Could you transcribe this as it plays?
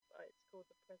feel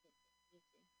the presence of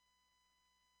beauty.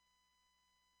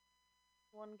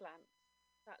 One glance,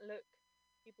 that look,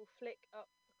 people flick up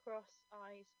across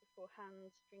eyes before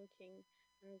hands drinking,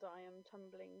 and I am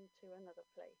tumbling to another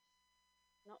place.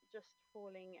 Not just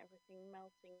falling, everything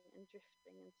melting and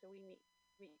drifting until we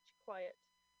reach quiet,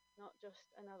 not just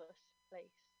another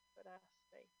place, but our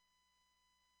space.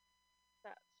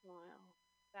 That smile,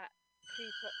 that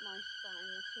creep up my spine,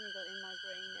 the tingle in my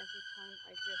brain every time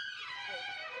I drift, slip,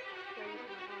 close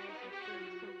my eyes and see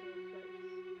something close,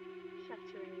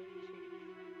 shattering the truth.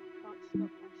 Can't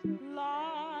stop myself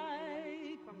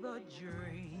like the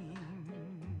dream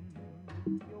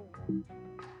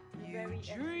you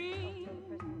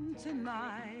dream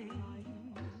tonight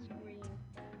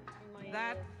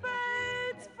that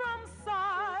fades from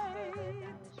sight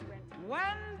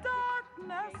when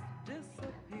darkness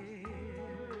disappears.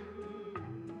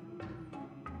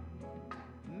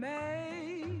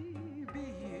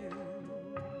 Maybe you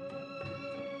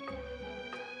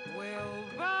will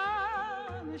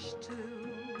vanish too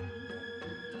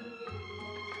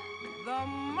the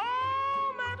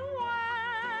moment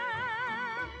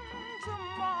when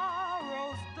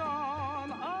tomorrow's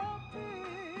dawn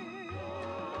appears.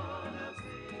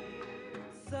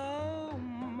 So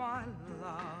my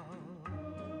love,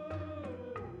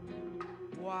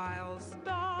 while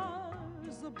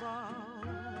stars above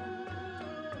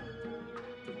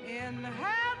in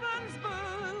heaven's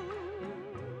blue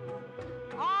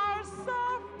are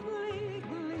softly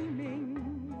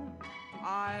gleaming,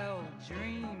 I'll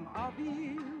dream of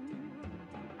you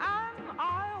and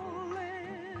I'll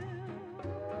live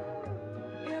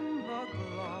in the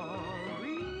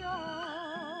glory of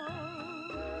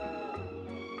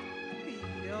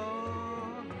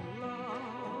your love.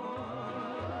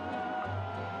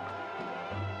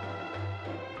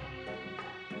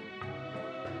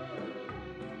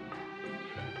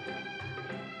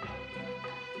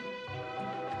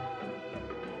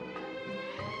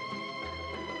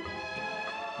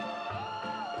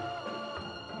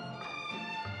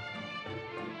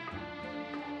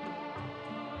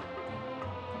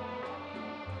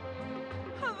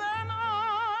 Then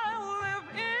I'll live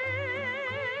in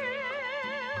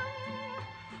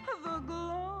the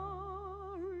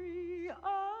glory of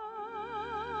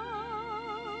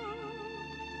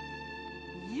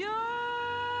your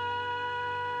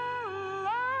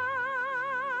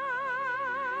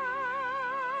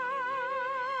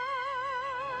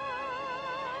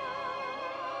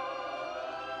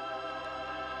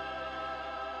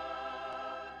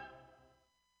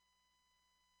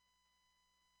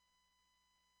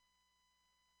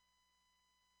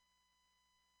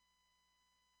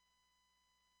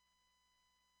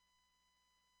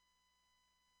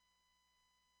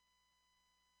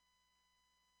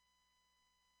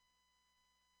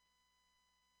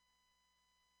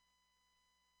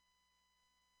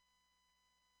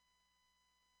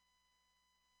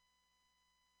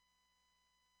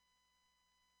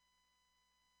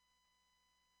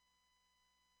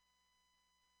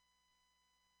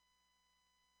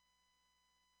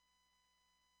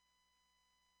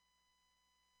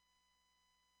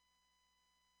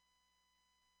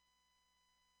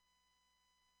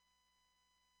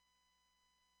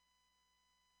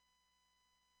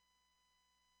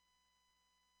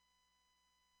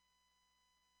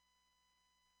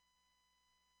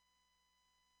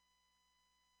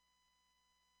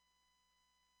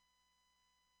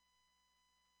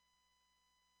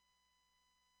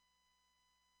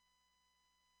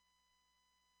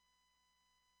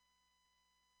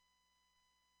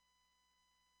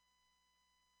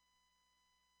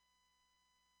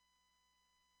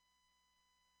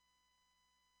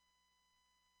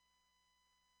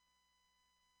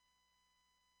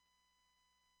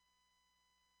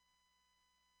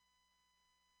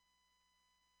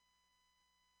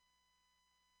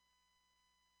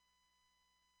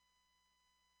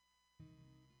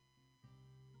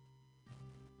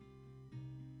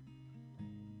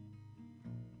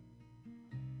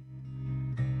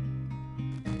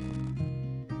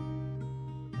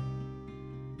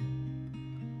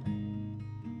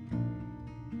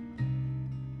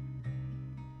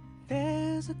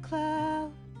There's a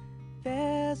cloud,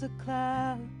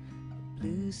 a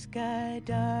blue sky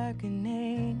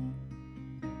darkening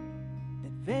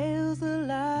that veils the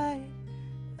light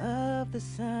of the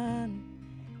sun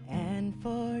and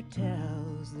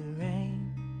foretells the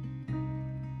rain.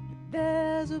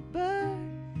 There's a bird,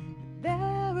 there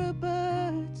are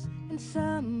birds, and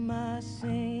some are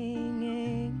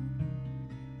singing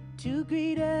to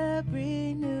greet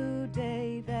every new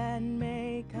day that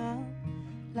may come,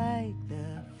 like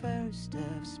the first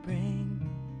of spring.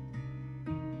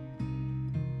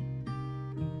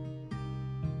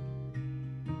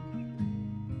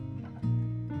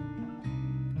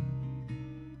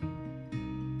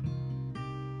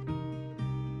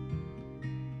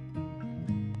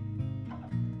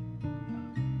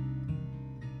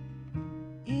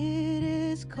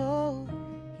 cold,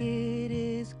 it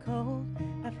is cold.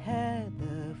 I've had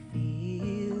the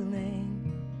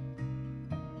feeling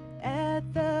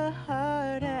at the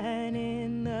heart and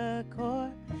in the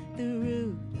core, the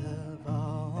root of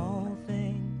all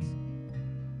things.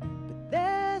 But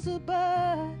there's a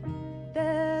bud,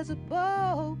 there's a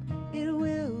bulb, it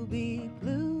will be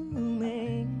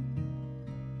blooming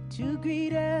to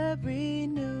greet every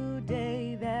new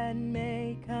day that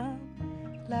may come,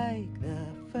 like the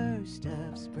first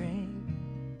of spring.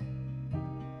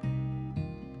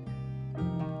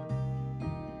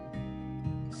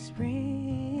 Spring,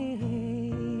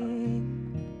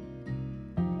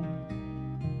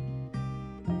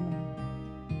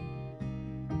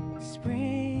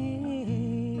 spring,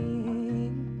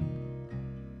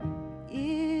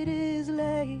 it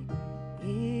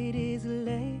is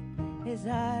late as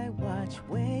I watch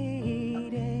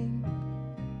waiting.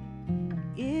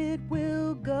 It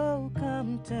will go,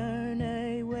 come turn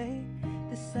away,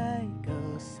 the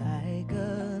cycle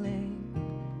cycling.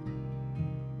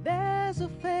 There's a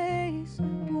face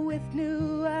with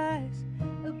new eyes,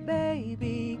 a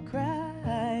baby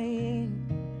crying,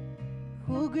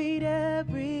 who'll greet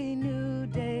every new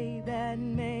day that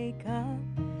may come,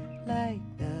 like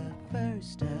the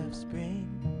first of spring.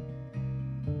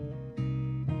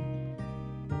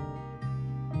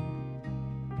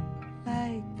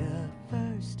 Like the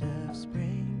first of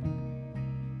spring.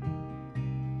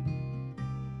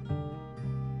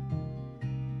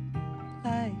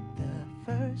 Like the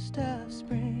first of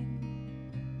spring.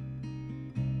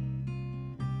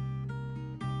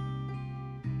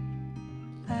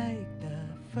 Like the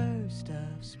first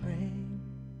of spring.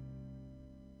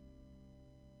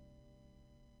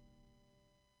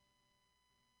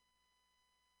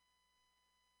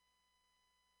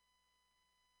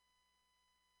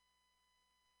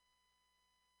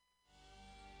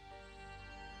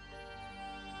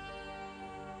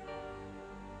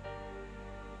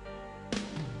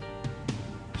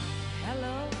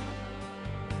 Hello,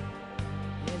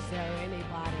 is there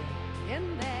anybody in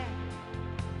there?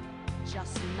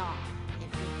 Just knock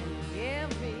if you can hear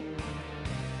me.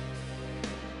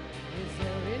 Is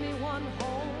there anyone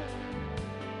home?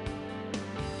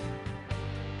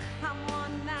 Come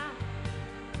on now,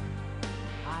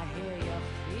 I hear you're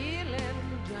feeling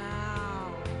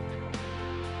down.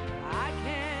 I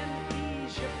can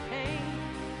ease your pain,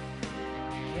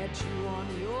 get you on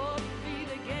your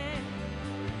feet again.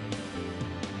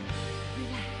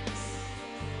 Relax,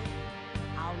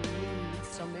 I'll need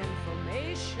some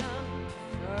information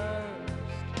first.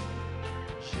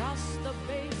 Just the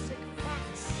basic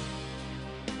facts.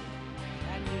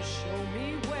 Can you show me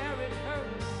where it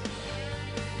hurts?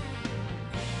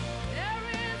 There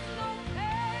is no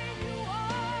pain you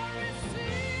are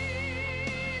receiving.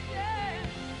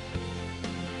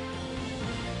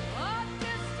 A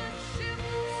distant ship,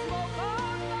 smoke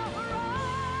on the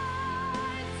horizon.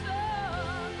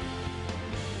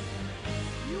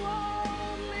 You are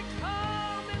only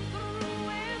coming through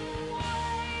in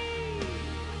waves.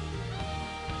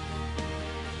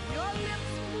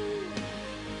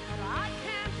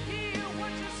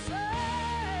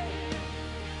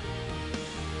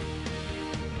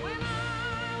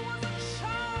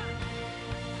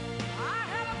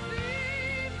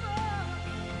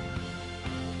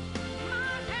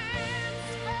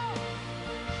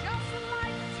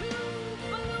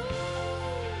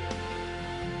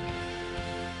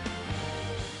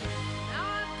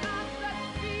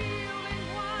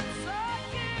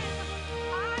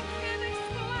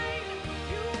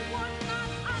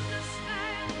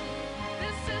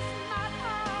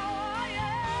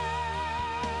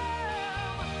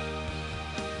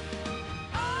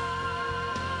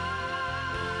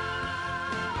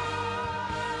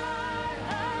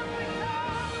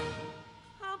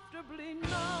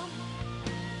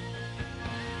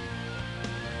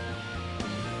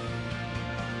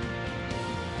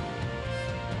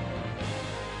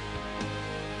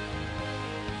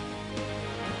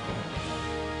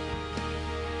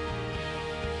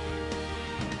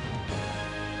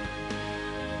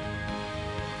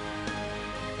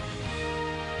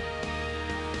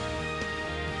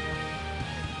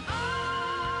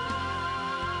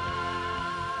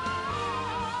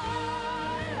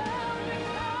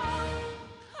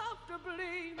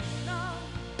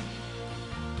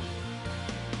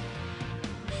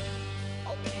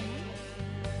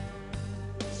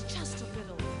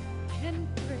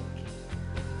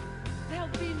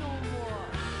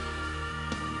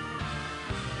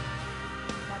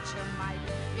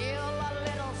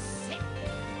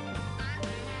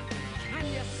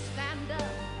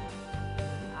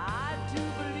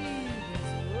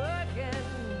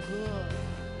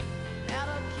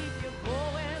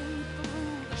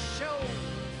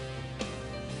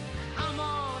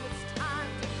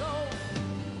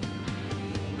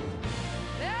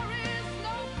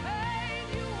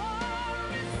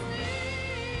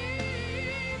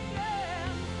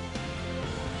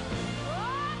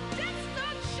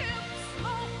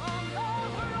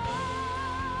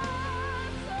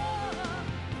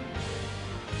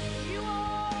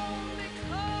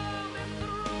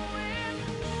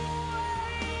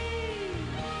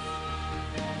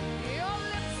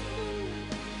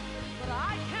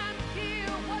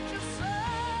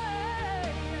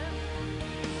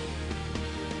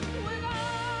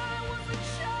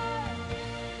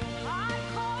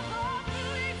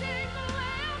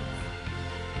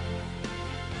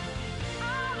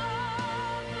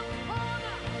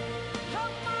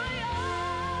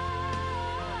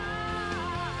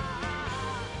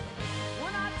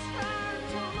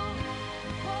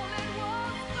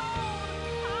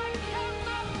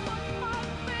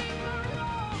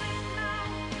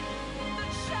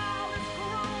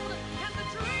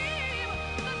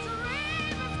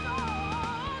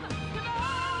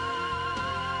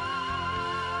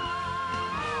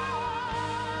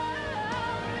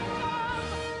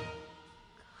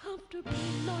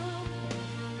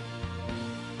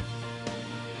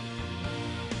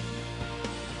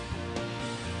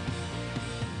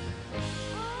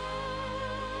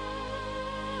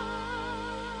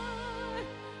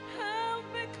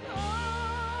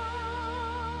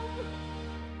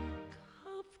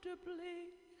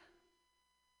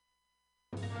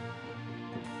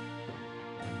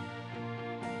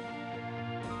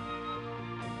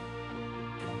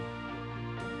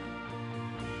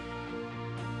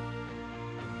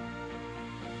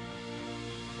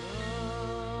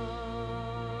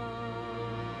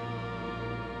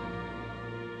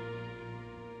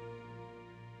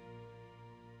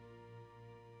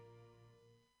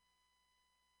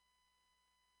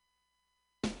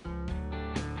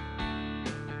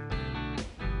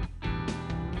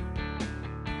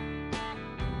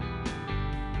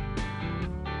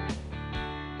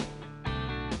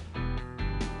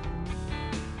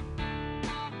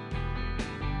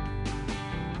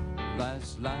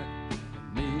 like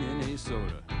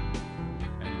Minnesota,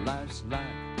 and life's like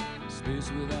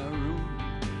space without room,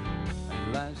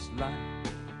 and life's like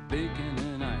bacon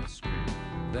and ice cream.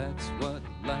 That's what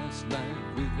life's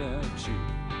like without you.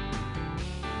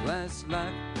 Life's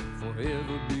like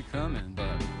forever becoming,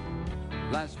 but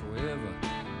life's forever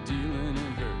dealing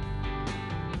in hurt.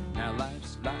 Now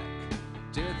life's like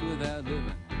death without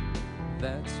living.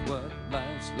 That's what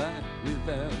life's like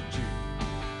without you.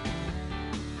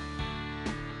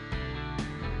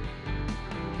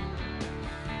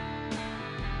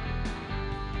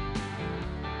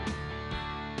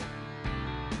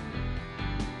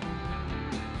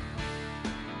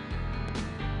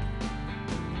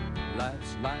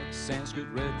 Life's like Sanskrit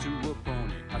read to a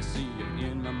pony. I see you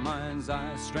in my mind's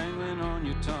eye, strangling on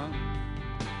your tongue.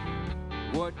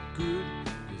 What good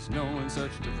is knowing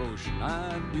such devotion?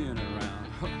 I've been around,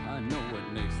 I know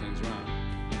what makes things wrong.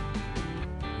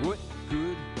 What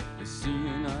good is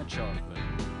seeing our chocolate?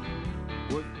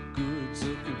 What good's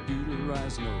a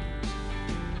computerized nose?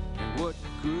 And what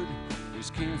good is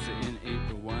cancer in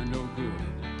April? Why, no good.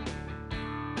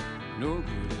 No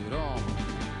good at all.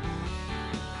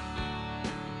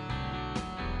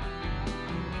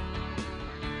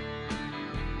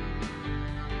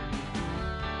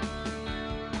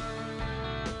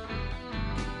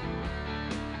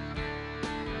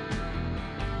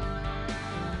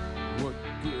 What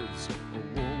good's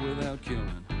a war without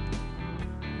killing?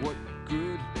 What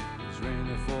good is rain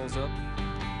that falls up?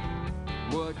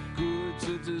 What good's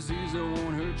a disease that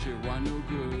won't hurt you? Why, no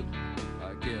good,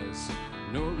 I guess,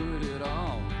 no good at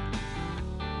all.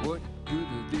 What good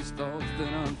are these thoughts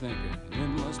that I'm thinking? It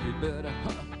must be better,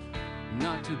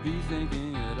 not to be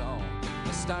thinking at all. A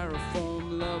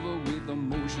styrofoam lover with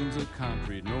emotions of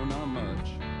concrete. No, not much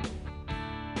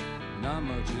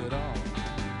at all.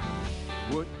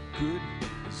 What good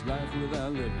is life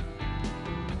without living?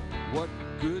 What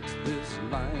good's this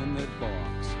lion that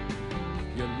barks?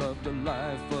 You love the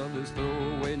life others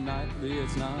throw away nightly.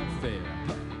 It's not fair,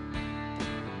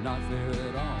 not fair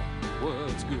at all.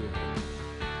 What's good?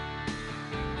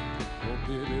 Oh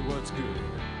baby, what's good?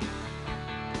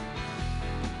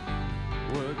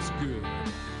 What's good?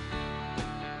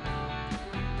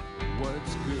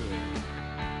 What's good?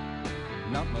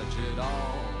 Not much at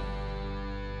all.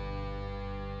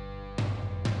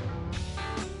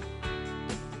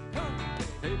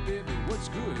 Hey baby, what's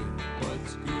good?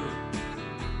 What's good?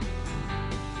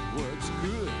 What's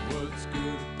good? What's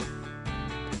good?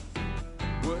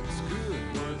 What's good?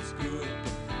 What's good?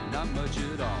 Not much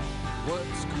at all.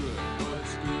 What's good?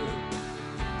 What's good?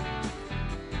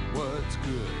 What's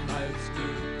good? Life's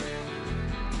good.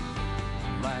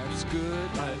 Life's good.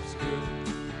 Life's good.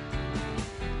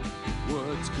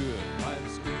 What's good?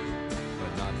 Life's good,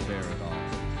 but not fair at all.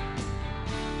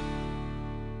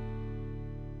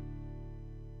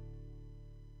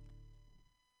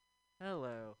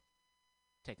 Hello.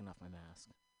 Taking off my mask.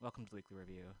 Welcome to the Weekly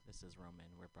Review. This is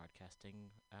Roman. We're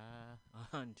broadcasting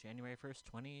on January 1st,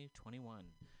 2021.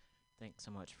 Thanks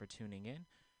so much for tuning in.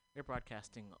 We're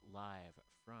broadcasting live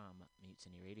from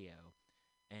Mutiny Radio,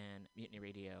 and Mutiny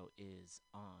Radio is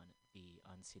on the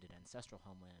unceded ancestral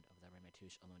homeland of the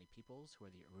Ramaytush Ohlone peoples, who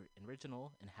are the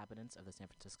original inhabitants of the San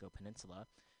Francisco Peninsula.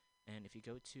 And if you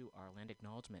go to our land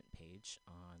acknowledgement page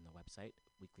on the website,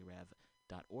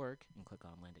 weeklyrev.org, and click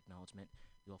on land acknowledgement,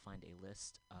 you will find a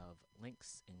list of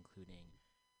links, including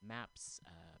maps,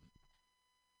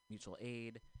 mutual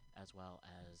aid, as well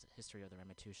as history of the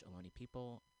Ramaytush Ohlone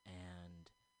people, and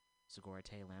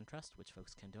Segorite Land Trust, which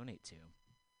folks can donate to.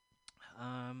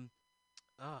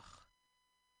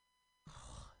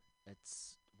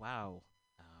 It's, wow.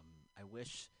 I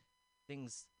wish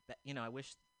things that, I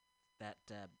wish that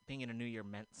being in a new year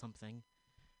meant something,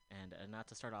 and not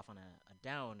to start off on a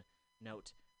down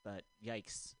note, but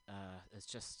yikes, it's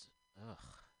just,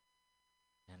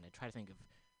 and I try to think of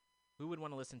who would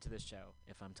want to listen to this show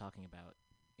if I'm talking about,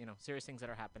 serious things that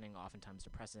are happening, oftentimes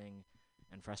depressing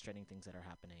and frustrating things that are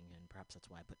happening, and perhaps that's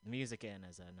why I put the music in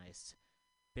as a nice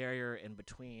barrier in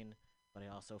between, but I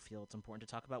also feel it's important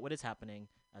to talk about what is happening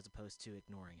as opposed to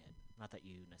ignoring it. Not that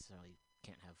you necessarily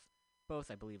can't have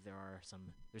both. I believe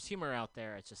there's humor out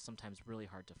there. It's just sometimes really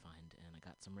hard to find, and I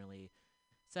got some really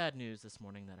sad news this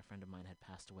morning that a friend of mine had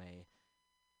passed away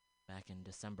back in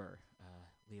December,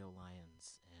 Leo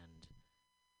Lyons, and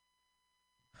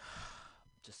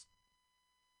just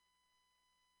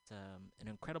it's an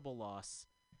incredible loss,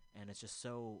 and it's just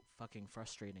so fucking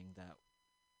frustrating that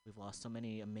we've lost so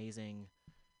many amazing,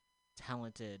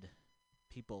 talented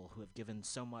people who have given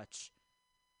so much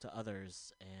to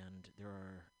others, and there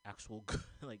are actual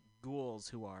ghouls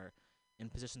who are in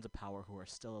positions of power who are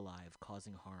still alive,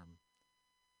 causing harm.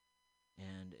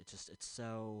 And it's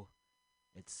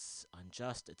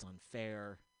unjust, it's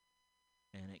unfair,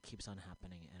 and it keeps on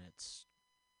happening. And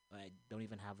I don't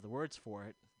even have the words for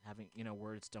it.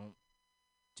 Words don't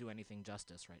do anything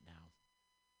justice right now.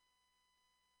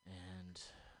 And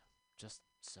just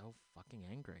so fucking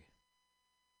angry.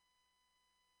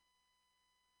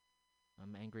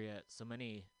 I'm angry at so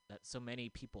many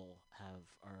people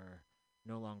are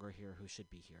no longer here who should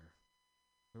be here.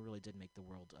 Who really did make the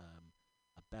world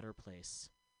a better place.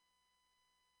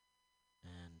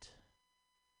 And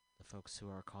the folks who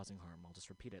are causing harm, I'll just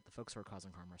repeat it, the folks who are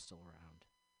causing harm are still around.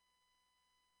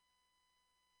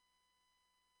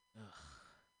 Ugh.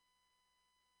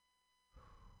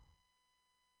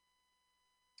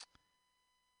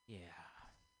 Yeah.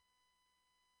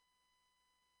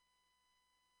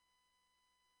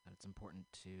 But it's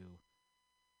important to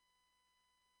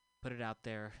put it out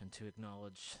there and to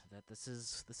acknowledge that this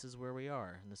is where we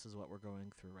are and this is what we're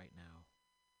going through right now.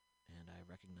 And I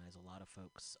recognize a lot of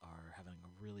folks are having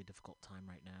a really difficult time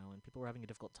right now, and people were having a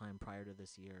difficult time prior to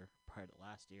this year, prior to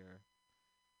last year.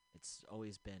 It's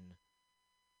always been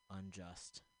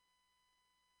unjust.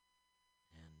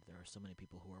 And there are so many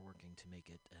people who are working to make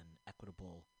it an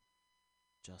equitable,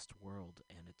 just world,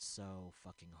 and it's so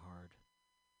fucking hard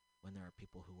when there are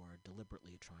people who are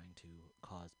deliberately trying to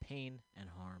cause pain and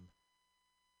harm.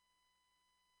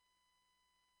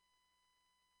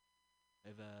 I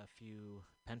have a few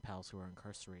pen pals who are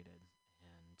incarcerated,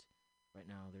 and right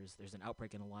now there's an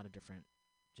outbreak in a lot of different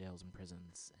jails and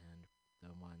prisons, and the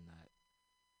one that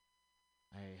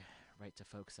I write to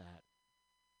folks at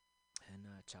in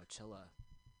Chowchilla,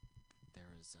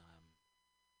 there is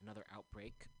another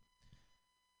outbreak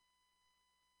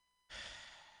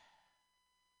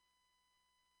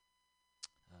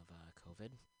of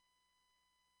COVID.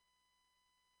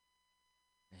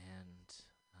 And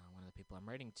one of the people I'm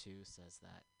writing to says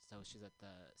that, so she's at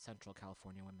the Central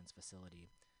California Women's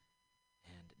Facility,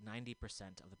 and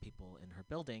 90% of the people in her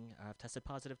building have tested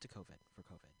positive for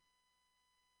COVID.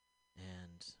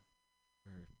 And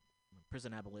we're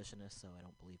prison abolitionists, so I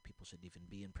don't believe people should even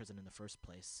be in prison in the first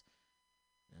place.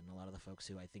 And a lot of the folks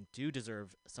who I think do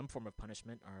deserve some form of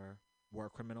punishment are war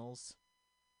criminals,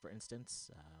 for instance,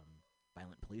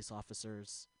 violent police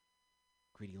officers,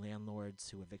 greedy landlords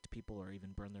who evict people or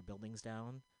even burn their buildings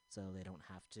down so they don't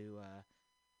have to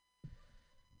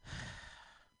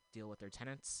deal with their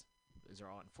tenants. These are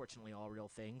all, unfortunately, all real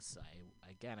things.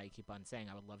 I keep on saying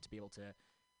I would love to be able to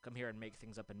come here and make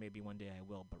things up, and maybe one day I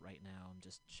will, but right now I'm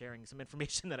just sharing some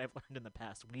information that I've learned in the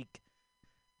past week,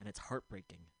 and it's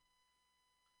heartbreaking.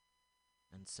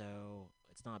 And so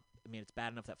it's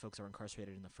bad enough that folks are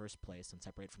incarcerated in the first place and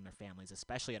separated from their families,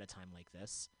 especially at a time like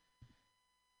this.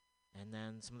 And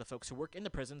then some of the folks who work in the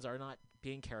prisons are not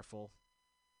being careful,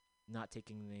 not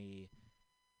taking the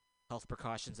health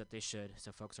precautions that they should,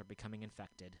 so folks are becoming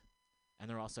infected. And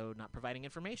they're also not providing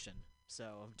information.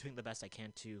 So I'm doing the best I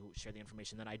can to share the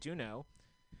information that I do know.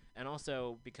 And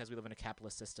also, because we live in a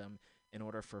capitalist system, in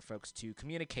order for folks to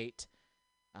communicate,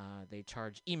 they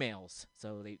charge emails.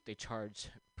 So they charge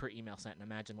per email sent. And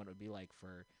imagine what it would be like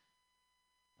for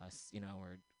us,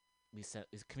 or we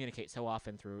communicate so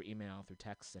often through email, through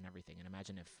text and everything. And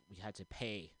imagine if we had to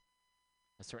pay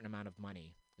a certain amount of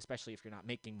money, especially if you're not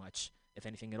making much, if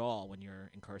anything at all, when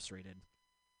you're incarcerated,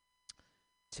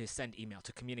 to send email,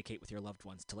 to communicate with your loved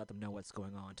ones, to let them know what's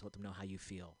going on, to let them know how you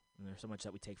feel. And there's so much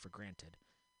that we take for granted.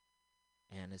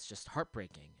 And it's just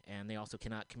heartbreaking. And they also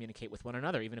cannot communicate with one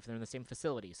another, even if they're in the same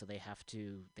facility. So they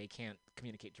can't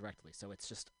communicate directly. So it's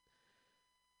just,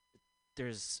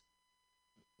 there's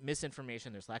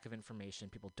misinformation, there's lack of information,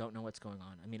 people don't know what's going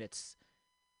on.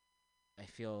 I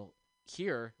feel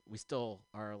here we still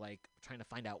are trying to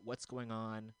find out what's going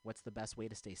on, what's the best way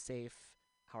to stay safe,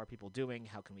 how are people doing,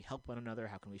 how can we help one another,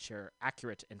 how can we share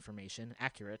accurate information,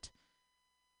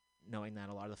 knowing that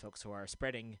a lot of the folks who are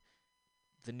spreading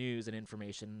the news and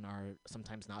information are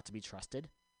sometimes not to be trusted.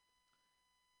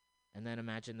 And then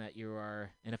imagine that you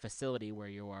are in a facility where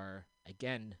you are,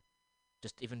 again,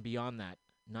 just even beyond that,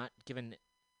 not given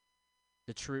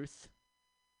the truth,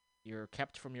 you're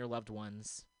kept from your loved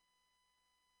ones,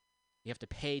 you have to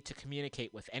pay to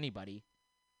communicate with anybody,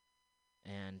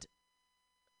 and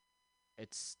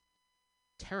it's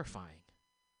terrifying.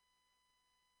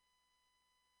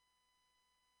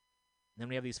 And then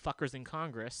we have these fuckers in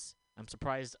Congress. I'm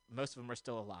surprised most of them are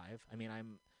still alive.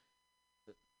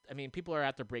 People are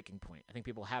at their breaking point. I think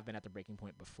people have been at their breaking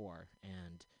point before,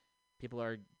 and people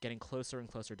are getting closer and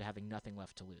closer to having nothing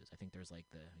left to lose. I think there's we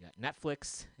got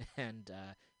Netflix and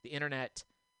the internet,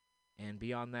 and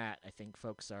beyond that, I think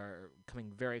folks are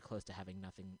coming very close to having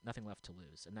nothing left to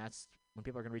lose. And that's when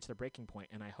people are going to reach their breaking point.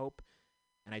 And I hope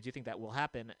And I do think that will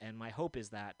happen. And my hope is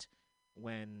that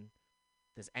when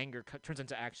this anger turns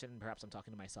into action, perhaps I'm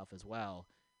talking to myself as well,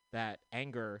 that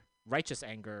anger, righteous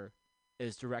anger,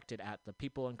 is directed at the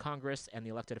people in Congress and the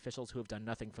elected officials who have done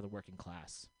nothing for the working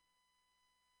class.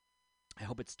 I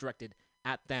hope it's directed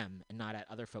at them and not at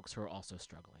other folks who are also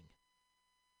struggling.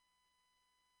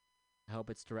 I hope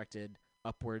it's directed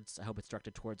upwards. I hope it's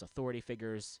directed towards authority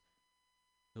figures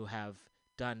who have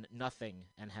done nothing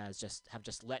and have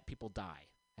just let people die,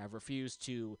 have refused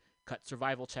to cut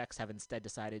survival checks, have instead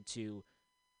decided to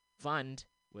fund,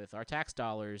 with our tax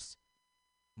dollars,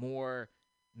 more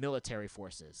military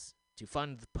forces, to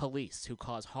fund the police who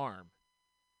cause harm.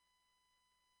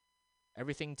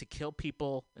 Everything to kill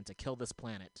people and to kill this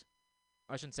planet.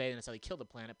 Or I shouldn't say necessarily kill the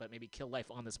planet, but maybe kill life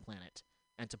on this planet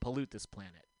and to pollute this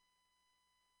planet.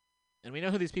 And we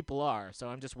know who these people are, so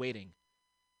I'm just waiting.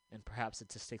 And perhaps it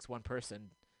just takes one person.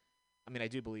 I mean, I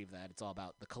do believe that it's all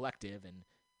about the collective, and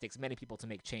it takes many people to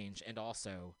make change, and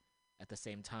also, at the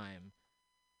same time,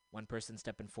 one person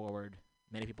stepping forward,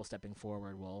 many people stepping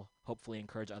forward will hopefully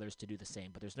encourage others to do the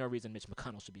same. But there's no reason Mitch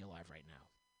McConnell should be alive right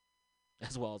now,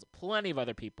 as well as plenty of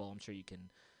other people. I'm sure you can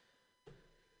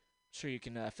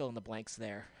fill in the blanks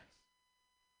there.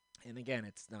 And again,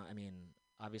 it's not, I mean,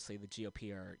 obviously the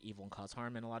GOP are evil and cause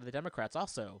harm, and a lot of the Democrats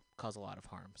also cause a lot of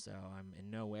harm. So I'm in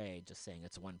no way just saying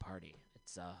it's one party.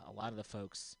 It's a lot of the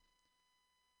folks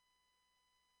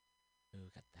who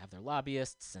have their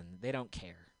lobbyists, and they don't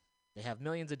care. They have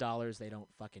millions of dollars. They don't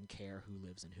fucking care who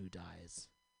lives and who dies.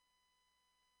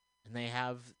 And they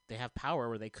have power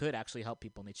where they could actually help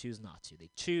people, and they choose not to. They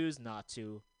choose not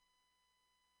to.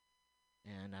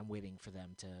 And I'm waiting for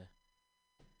them to...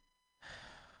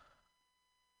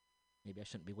 Maybe I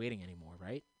shouldn't be waiting anymore,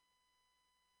 right?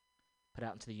 Put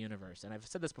out into the universe. And I've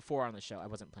said this before on the show. I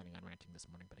wasn't planning on ranting this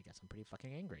morning, but I guess I'm pretty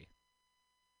fucking angry.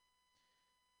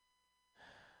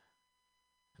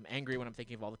 I'm angry when I'm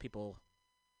thinking of all the people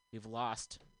we've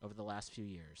lost over the last few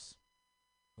years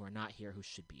who are not here, who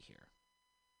should be here.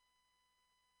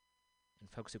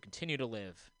 And folks who continue to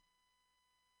live,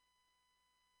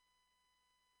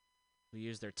 who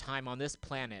use their time on this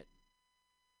planet.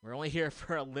 We're only here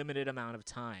for a limited amount of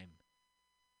time.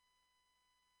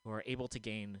 Who are able to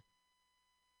gain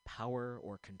power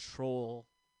or control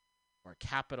or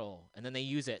capital, and then they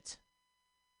use it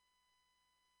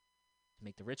to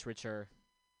make the rich richer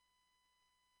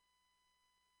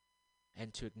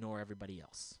and to ignore everybody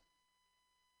else.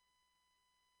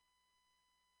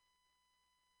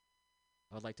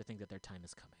 I would like to think that their time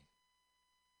is coming.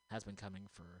 Has been coming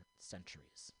for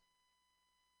centuries.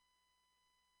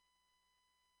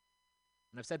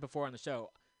 And I've said before on the show,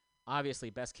 obviously,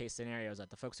 best case scenario is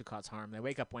that the folks who cause harm, they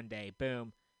wake up one day,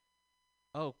 boom,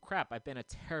 oh crap, I've been a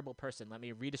terrible person. Let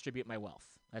me redistribute my wealth.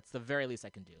 That's the very least I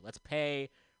can do. Let's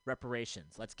pay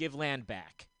reparations. Let's give land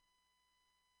back.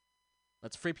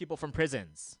 Let's free people from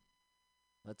prisons.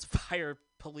 Let's fire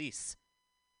police.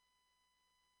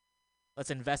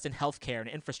 Let's invest in healthcare and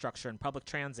infrastructure and public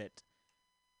transit.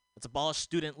 Let's abolish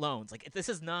student loans. Like, this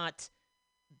is not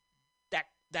that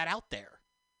out there.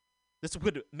 This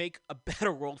would make a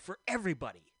better world for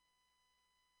everybody.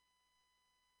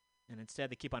 And instead,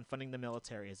 they keep on funding the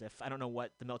military as if I don't know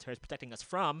what the military is protecting us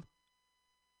from.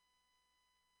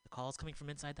 The call is coming from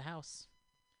inside the house.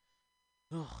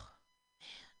 Ugh, man.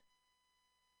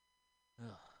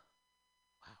 Ugh.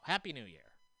 Wow. Happy New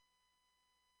Year.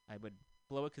 I would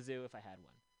blow a kazoo if I had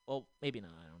one. Well, maybe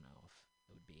not. I don't know if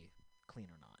it would be clean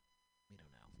or not. We don't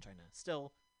know. I'm trying to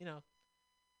still,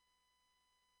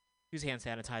 use hand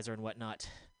sanitizer and whatnot.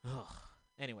 Ugh.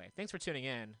 Anyway, thanks for tuning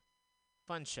in.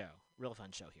 Fun show. Real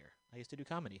fun show here. I used to do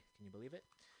comedy. Can you believe it?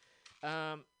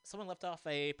 Someone left off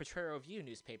a Potrero View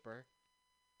newspaper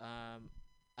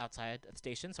outside the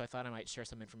station, so I thought I might share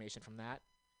some information from that.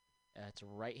 It's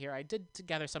right here. I did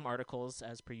gather some articles,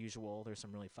 as per usual. There's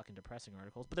some really fucking depressing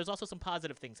articles, but there's also some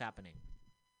positive things happening.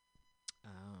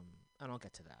 And I'll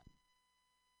get to that.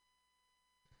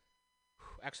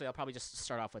 Actually, I'll probably just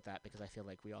start off with that because I feel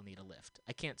like we all need a lift.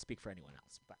 I can't speak for anyone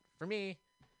else, but for me,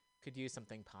 could use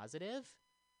something positive.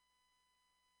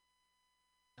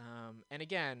 And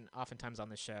again, oftentimes on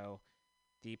the show,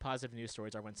 the positive news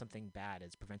stories are when something bad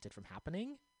is prevented from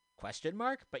happening, ?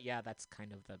 But yeah, that's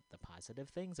kind of the positive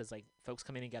things, is like folks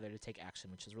coming together to take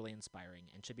action, which is really inspiring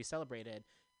and should be celebrated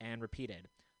and repeated.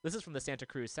 This is from the Santa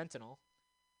Cruz Sentinel.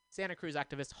 Santa Cruz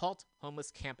activists halt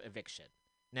homeless camp eviction.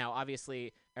 Now,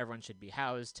 obviously, everyone should be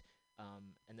housed,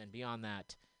 and then beyond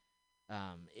that,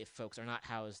 if folks are not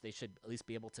housed, they should at least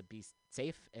be able to be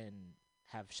safe and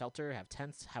have shelter, have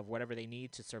tents, have whatever they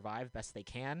need to survive best they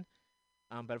can.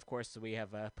 But of course, we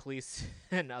have police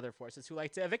and other forces who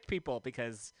like to evict people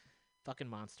because fucking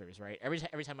monsters, right? Every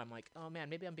time I'm like, oh man,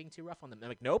 maybe I'm being too rough on them. They're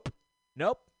like, nope,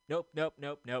 nope, nope, nope,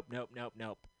 nope, nope, nope, nope,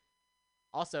 nope.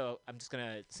 Also, I'm just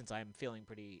gonna, since I'm feeling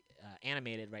pretty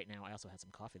animated right now, I also had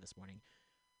some coffee this morning.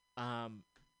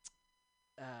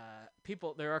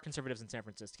 People, there are conservatives in San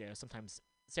Francisco. Sometimes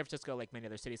San Francisco, like many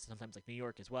other cities, sometimes like New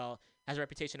York as well, has a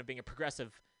reputation of being a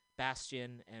progressive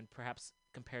bastion, and perhaps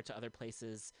compared to other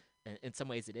places, in some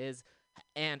ways it is,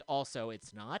 and also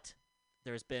it's not.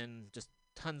 There's been just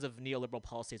tons of neoliberal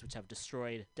policies which have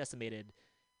decimated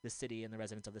the city and the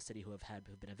residents of the city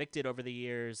who've been evicted over the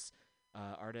years.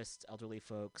 Artists, elderly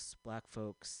folks, black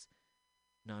folks,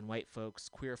 non-white folks,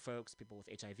 queer folks, people with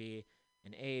HIV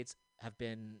and AIDS have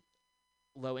been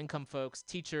low-income folks,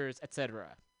 teachers,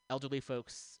 etc. Elderly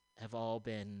folks have all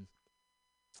been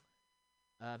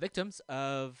victims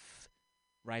of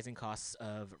rising costs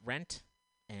of rent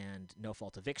and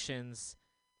no-fault evictions,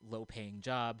 low-paying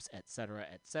jobs, etc.,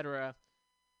 etc.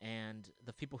 And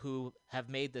the people who have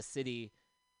made the city,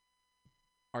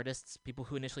 artists, people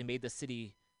who initially made the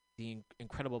city the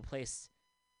incredible place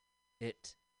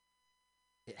it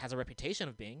has a reputation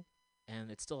of being,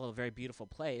 and it's still a very beautiful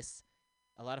place,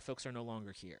 a lot of folks are no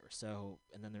longer here. So,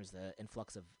 and then there's the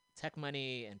influx of tech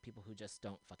money and people who just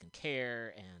don't fucking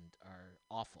care and are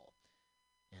awful.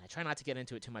 And I try not to get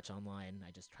into it too much online.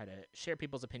 I just try to share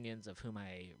people's opinions of whom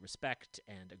I respect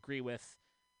and agree with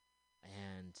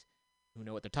and who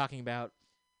know what they're talking about.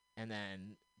 And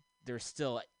then there's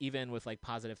still, even with like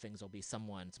positive things, there'll be some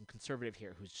conservative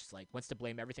here who's just like wants to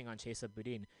blame everything on Chesa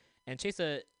Boudin. And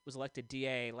Chesa was elected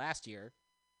DA last year,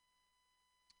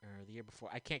 or the year before.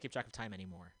 I can't keep track of time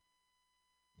anymore.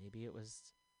 Maybe it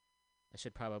was, I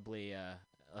should probably,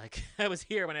 I was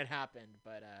here when it happened,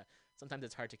 but sometimes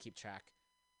it's hard to keep track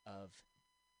of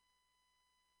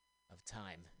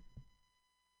time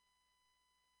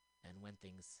and when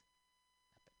things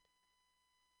happened.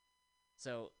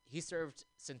 So he served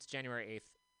since January 8th,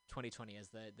 2020 as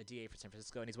the DA for San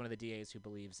Francisco, and he's one of the DAs who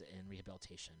believes in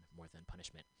rehabilitation more than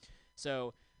punishment.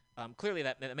 So clearly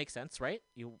that makes sense, right?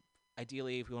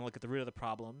 Ideally, if we want to look at the root of the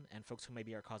problem and folks who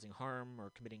maybe are causing harm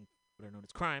or committing what are known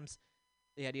as crimes,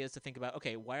 the idea is to think about,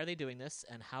 okay, why are they doing this,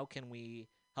 and how can we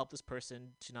help this person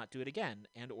to not do it again,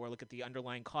 and or look at the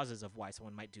underlying causes of why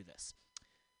someone might do this,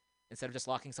 instead of just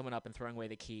locking someone up and throwing away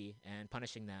the key and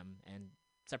punishing them and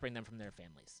separating them from their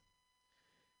families.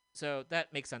 So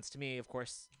that makes sense to me, of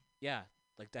course. Yeah,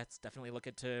 like that's definitely look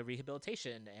into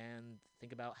rehabilitation and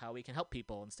think about how we can help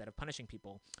people instead of punishing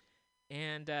people.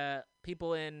 And there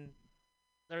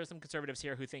are some conservatives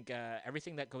here who think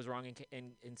everything that goes wrong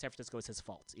in San Francisco is his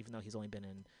fault, even though he's only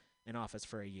been in office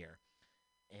for a year.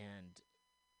 And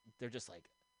they're just like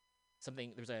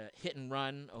there's a hit and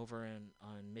run over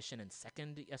on Mission and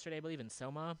 2nd yesterday, I believe, in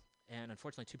Soma. And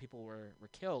unfortunately, 2 people were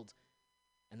killed.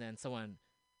 And then someone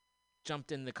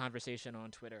jumped in the conversation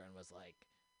on Twitter and was like,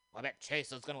 well, I bet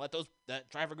Chase is going to let that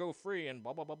driver go free and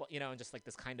blah, blah, blah, blah, and just like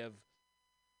this kind of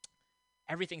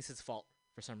everything's his fault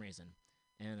for some reason.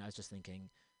 And I was just thinking,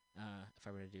 if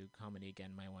I were to do comedy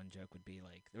again, my one joke would be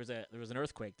like, there was an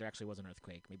earthquake. There actually was an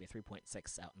earthquake, maybe a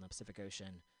 3.6 out in the Pacific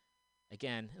Ocean.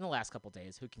 Again, in the last couple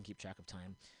days, who can keep track of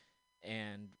time?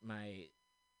 And my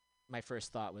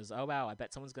first thought was, oh wow, I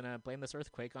bet someone's gonna blame this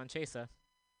earthquake on Chesa,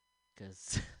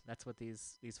 because that's what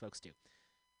these folks do.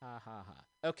 Ha ha ha.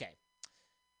 Okay,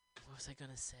 what was I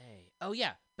gonna say? Oh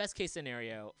yeah, best case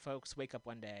scenario, folks wake up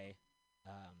one day,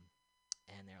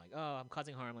 and they're like, oh, I'm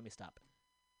causing harm. Let me stop.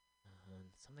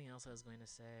 Something else I was going to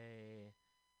say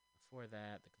before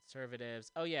that, the conservatives.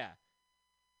 Oh yeah,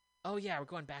 we're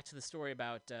going back to the story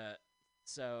about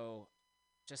so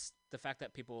just the fact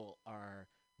that people are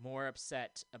more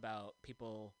upset about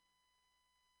people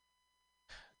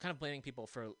kind of blaming people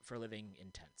for living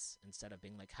in tents instead of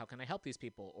being like, how can I help these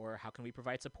people, or how can we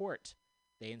provide support?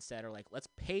 They instead are like, let's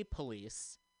pay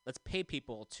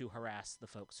people to harass the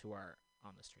folks who are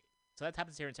on the street. So that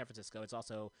happens here in San Francisco. It's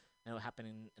also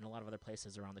happening in a lot of other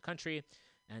places around the country,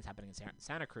 and it's happening in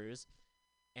Santa Cruz.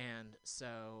 And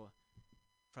so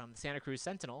from the Santa Cruz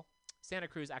Sentinel, Santa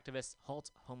Cruz activists halt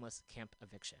homeless camp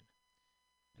eviction.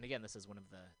 And again, this is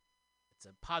it's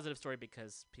a positive story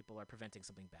because people are preventing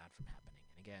something bad from happening.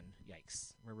 And again,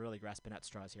 yikes. We're really grasping at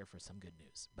straws here for some good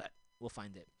news, but we'll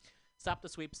find it. Stop the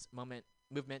Sweeps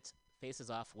movement faces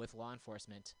off with law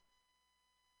enforcement.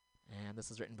 And this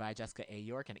was written by Jessica A.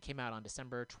 York, and it came out on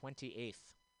December 28th,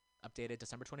 updated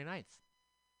December 29th.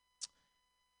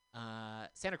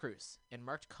 Santa Cruz, in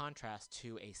marked contrast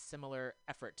to a similar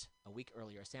effort a week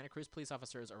earlier, Santa Cruz police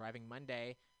officers arriving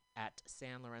Monday at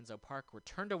San Lorenzo Park were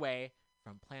turned away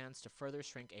from plans to further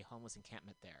shrink a homeless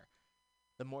encampment there.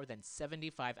 The more than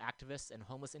 75 activists and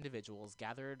homeless individuals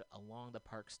gathered along the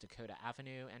park's Dakota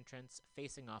Avenue entrance,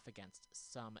 facing off against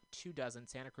some 24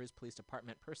 Santa Cruz Police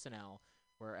Department personnel,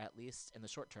 were, at least in the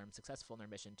short term, successful in their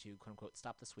mission to, quote-unquote,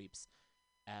 stop the sweeps,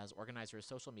 as organizers'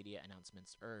 social media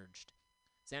announcements urged.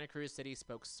 Santa Cruz City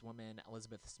spokeswoman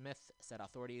Elizabeth Smith said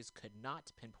authorities could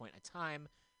not pinpoint a time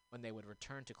when they would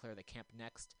return to clear the camp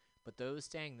next, but those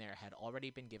staying there had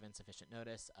already been given sufficient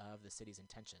notice of the city's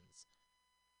intentions.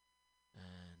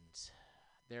 And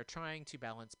they're trying to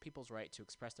balance people's right to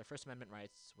express their First Amendment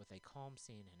rights with a calm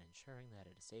scene and ensuring that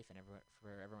it is safe and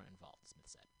for everyone involved, Smith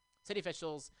said. City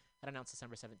officials had announced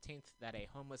December 17th that a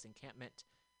homeless encampment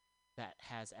that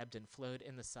has ebbed and flowed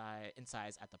in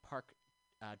size at the park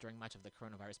during much of the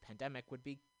coronavirus pandemic would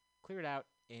be cleared out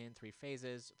in 3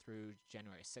 phases through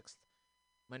January 6th.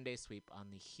 Monday's sweep, on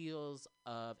the heels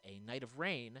of a night of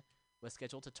rain, was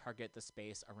scheduled to target the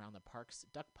space around the park's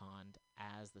duck pond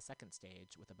as the second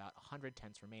stage, with about 100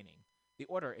 tents remaining. The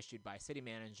order, issued by city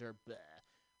manager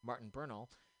Martin Bernal,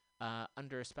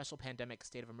 under special pandemic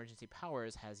state of emergency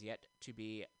powers, has yet to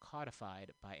be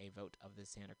codified by a vote of the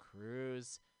Santa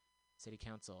Cruz City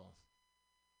Council.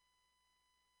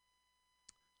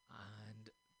 And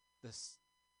this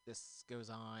goes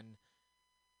on,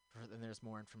 and there's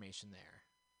more information there.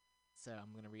 So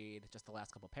I'm going to read just the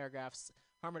last couple paragraphs.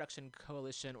 Harm Reduction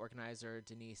Coalition organizer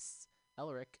Denise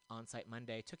Ellerick, on site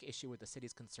Monday, took issue with the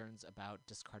city's concerns about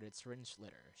discarded syringe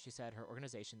litter. She said her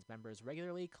organization's members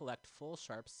regularly collect full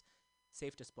Sharps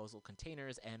safe disposal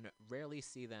containers and rarely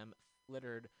see them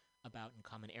littered about in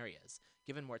common areas.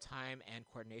 Given more time and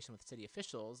coordination with city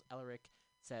officials, Ellerick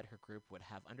said her group would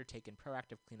have undertaken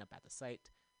proactive cleanup at the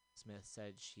site. Smith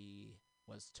said she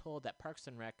was told that Parks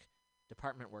and Rec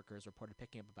department workers reported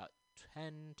picking up about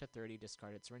 10 to 30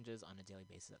 discarded syringes on a daily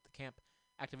basis at the camp.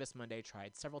 Activists Monday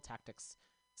tried several tactics,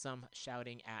 some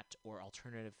shouting at or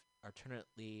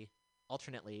alternately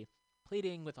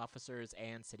pleading with officers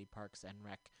and city Parks and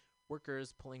Rec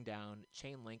workers, pulling down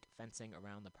chain link fencing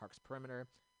around the park's perimeter.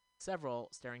 Several,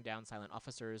 staring down silent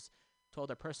officers, told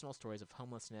their personal stories of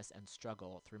homelessness and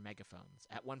struggle through megaphones.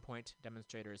 At one point,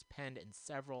 demonstrators penned in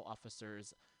several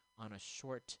officers on a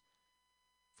short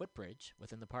footbridge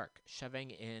within the park, shoving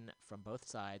in from both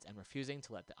sides and refusing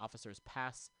to let the officers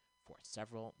pass for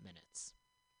several minutes.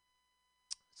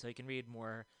 So you can read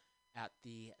more at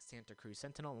the Santa Cruz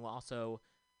Sentinel, and we'll also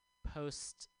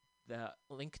post the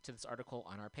link to this article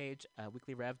on our page,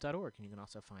 weeklyrev.org, and you can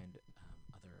also find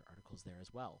other articles there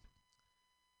as well.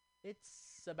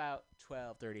 It's about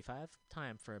 12:35,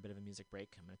 time for a bit of a music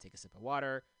break. I'm going to take a sip of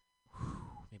water,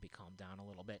 maybe calm down a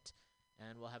little bit,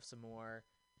 and we'll have some more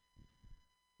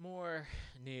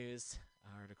news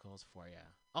articles for you.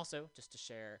 Also, just to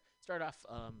share,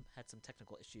 had some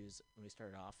technical issues when we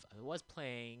started off. I was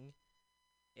playing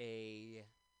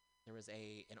there was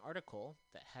an article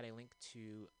that had a link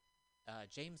to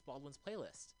James Baldwin's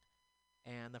playlist,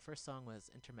 and the first song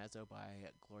was Intermezzo by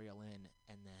Gloria Lynn,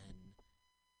 and then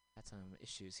had some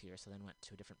issues here, so then went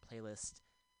to a different playlist,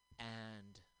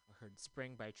 and I heard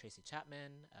Spring by Tracy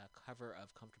Chapman, a cover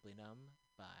of Comfortably Numb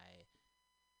by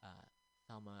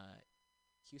Thelma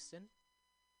Houston,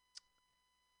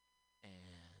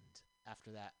 and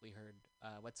after that we heard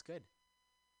What's Good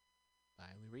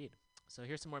by Lou Reed. So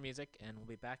here's some more music, and we'll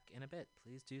be back in a bit.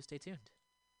 Please do stay tuned.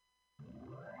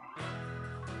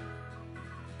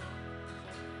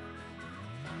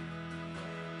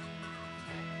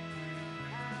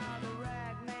 How the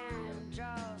ragman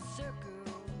draws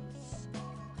circles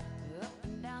up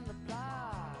and down the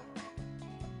block.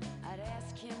 I'd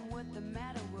ask him what the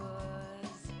matter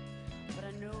was, but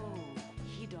I know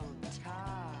he don't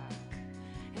talk.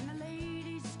 And the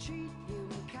ladies treat him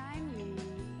kindly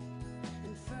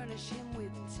and furnish him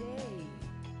with tea,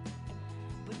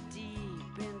 but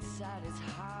deep inside his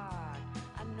heart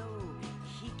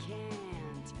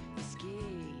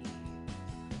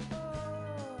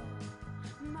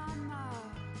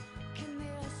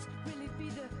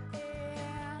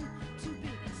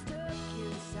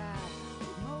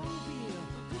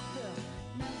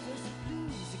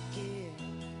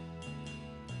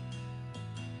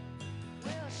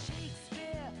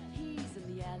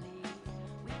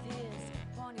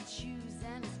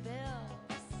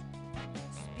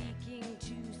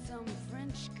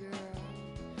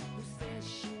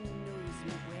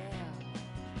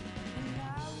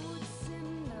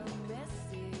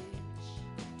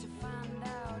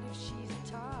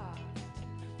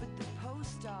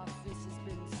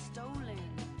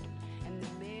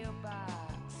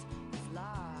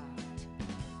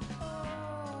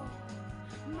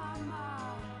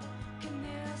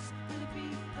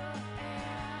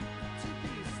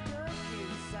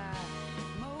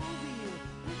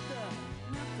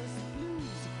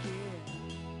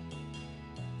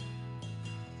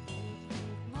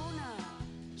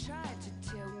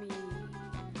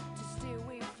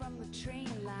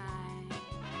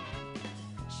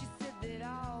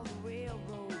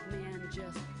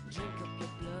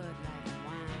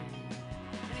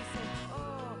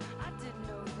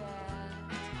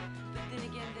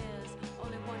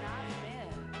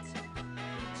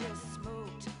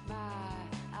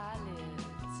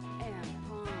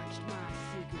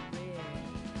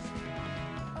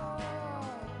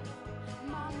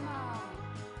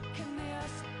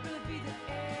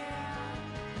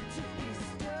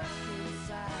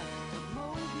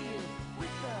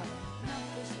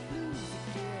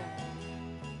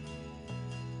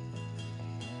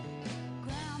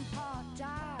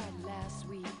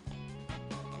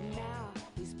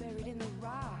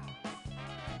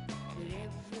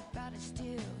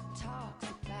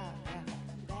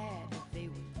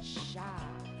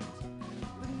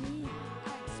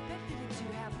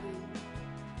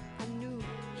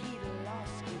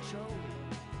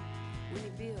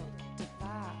built a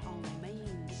fire on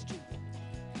Main Street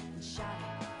and shot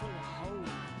it full of holes.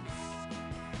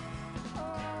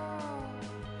 Oh,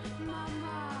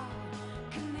 mama,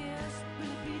 can this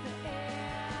really be the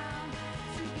end?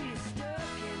 To be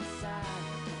stuck inside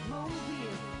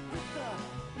Mobile with the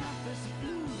Memphis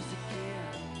Blues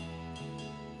again.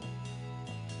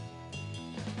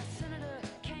 A senator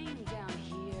came down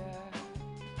here,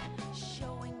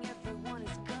 showing everyone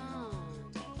his gun,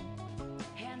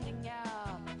 handing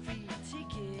out free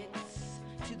tickets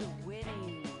to the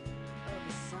wedding of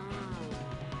his son.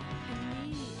 And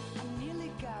me, I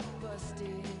nearly got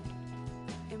busted.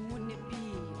 And wouldn't it be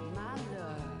my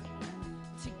luck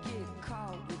to get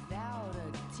caught without a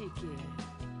ticket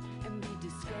and be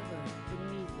discovered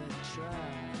beneath a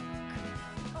truck?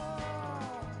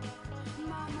 Oh,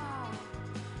 mama,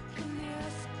 can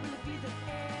this really be the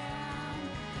end?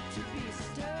 To be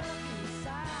stuck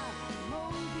inside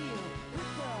Mobile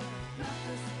with the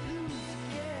Memphis Blues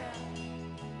again.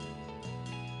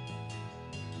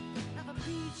 Now the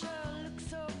preacher looked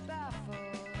so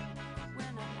baffled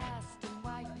when I asked him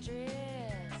why he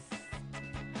dressed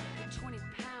with 20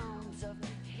 pounds of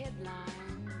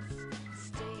headlines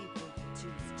stapled to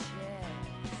his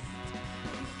chest.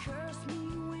 He cursed me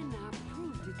when I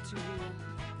proved it to him,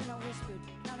 and I whispered,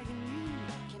 not even you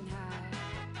can hide.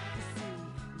 You see,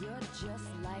 you're just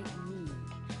like me.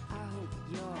 I hope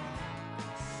you're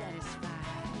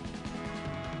satisfied.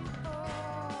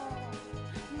 Oh,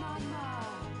 mama,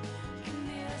 can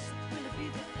this really be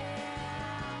the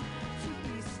end? To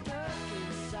be stuck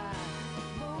inside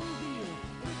Mobile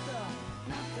with the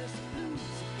Memphis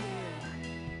Blues again.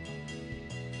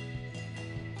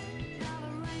 Now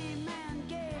the Rain Man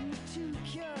gave me 2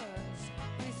 cures,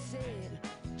 and he said,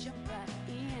 jump right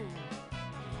in.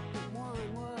 And one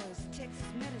was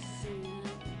Texas medicine,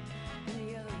 and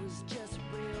the other was just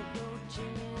railroad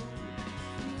gin.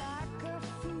 Like a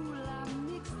fool, I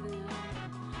mixed them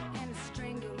and it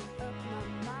strangled up my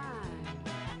mind.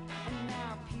 And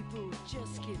now people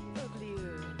just get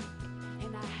uglier,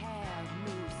 and I have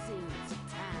no sense of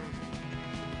time.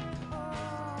 Oh,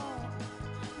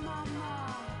 mama,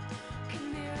 can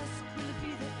this really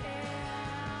be the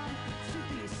end? To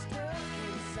be stuck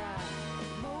inside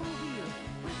Mobile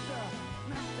with the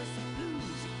Memphis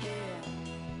Blues again.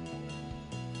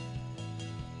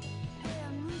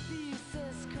 And Ruthie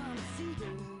says come see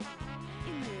her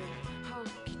in the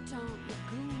honky-tonk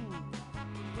lagoon,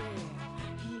 where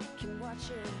he can watch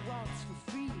her waltz for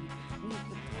free neath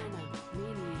the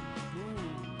Panamanian moon.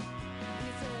 And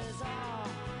he says, oh,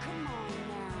 come on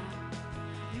now,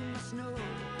 you must know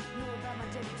about my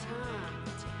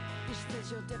debutante. And she says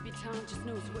your debutante just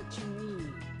knows what you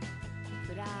need,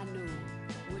 but I know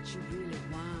what you really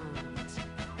want.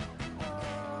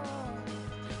 Oh,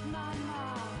 mama,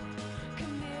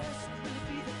 can this really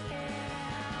be the end?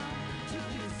 To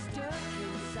be stuck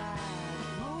inside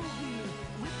Mobile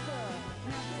with the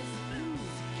Memphis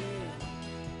Blues again.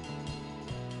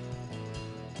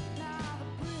 Now the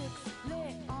bricks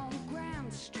lay on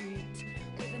Grand Street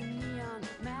where the neon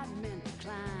madmen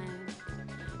climb.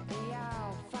 They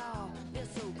all fall there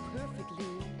so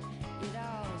perfectly, it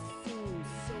all seems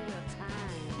so well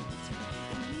timed.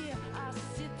 And here I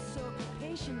sit so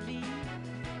patiently,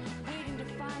 waiting to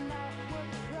find out what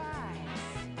price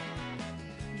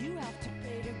you have to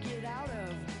pay to get out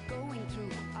of going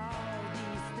through all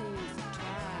these things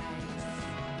twice.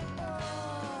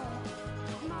 Oh,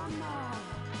 mama,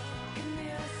 can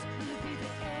this really be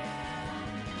the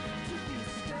end? To be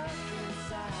stuck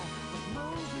inside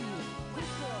Mobile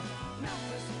with the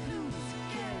Memphis Blues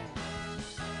again.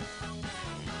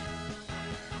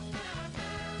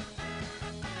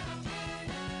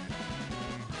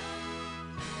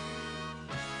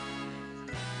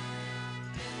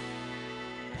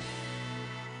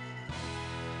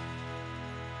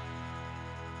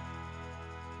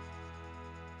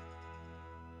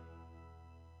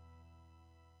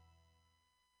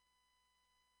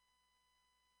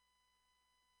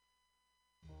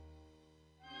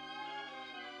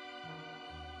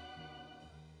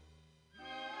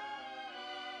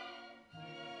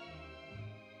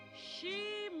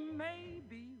 She may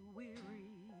be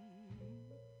weary.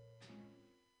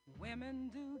 Women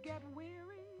do get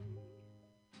weary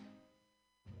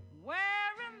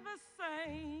wearing the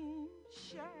same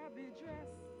shabby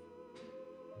dress.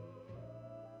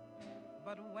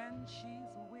 But when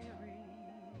she's weary,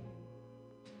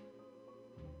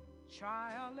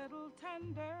 try a little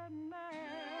tenderness.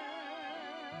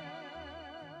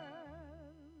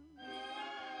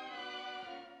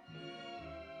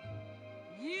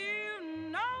 You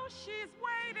know she's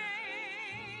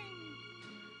waiting,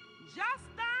 just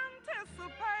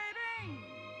anticipating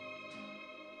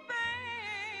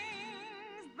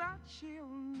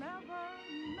she'll never,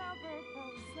 never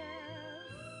possess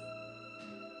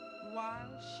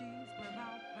while she's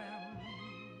without them.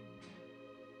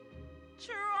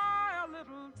 Try a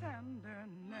little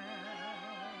tenderness.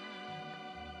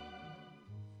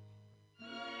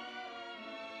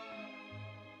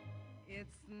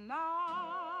 It's not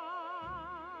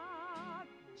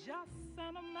just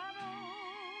sentimental.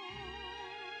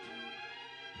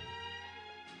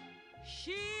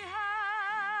 She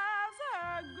has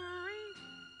her grief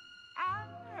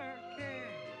and her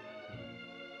care,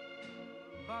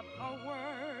 but a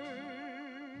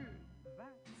word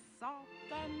that's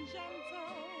soft and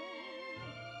gentle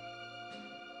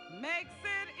makes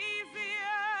it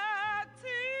easier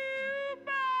to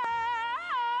bear.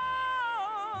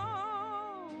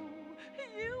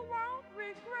 You won't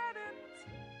regret it,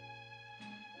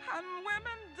 and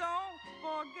women don't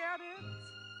forget it,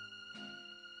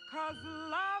 'cause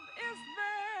love is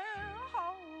their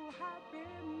whole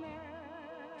happiness.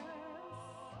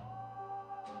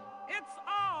 It's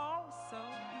all so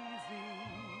easy.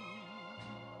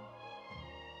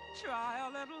 Try a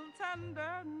little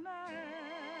tenderness.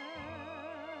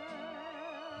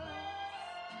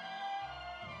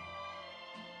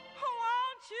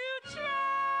 Won't you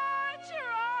try,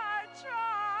 try, try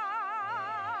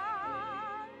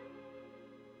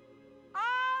a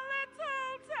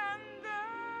little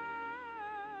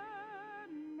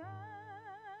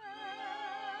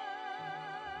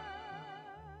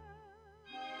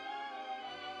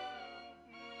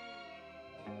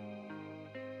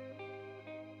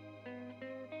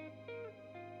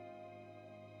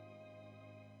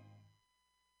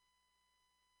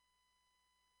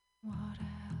What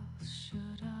else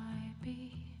should I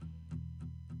be?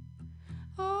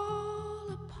 All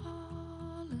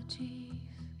apologies.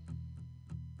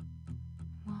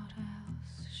 What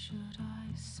else should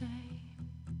I say?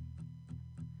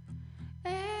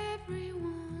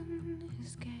 Everyone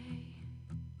is gay.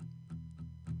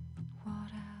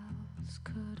 What else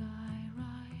could I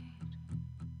write?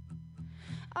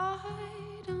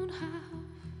 I don't have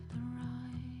the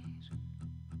right.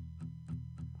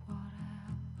 What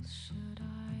else should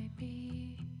I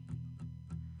be?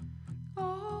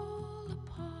 All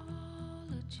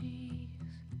apologies.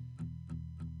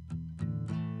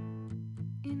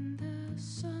 In the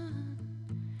sun,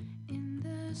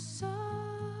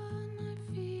 I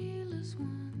feel as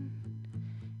one.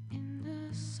 In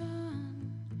the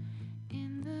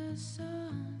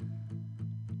sun,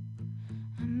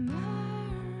 I'm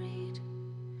married,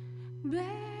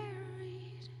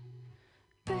 buried.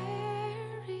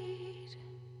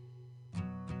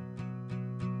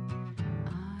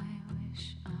 I wish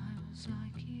I was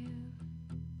like you,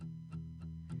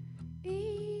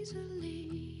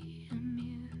 easily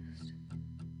amused.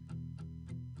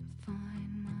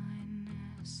 Find my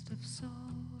nest of salt.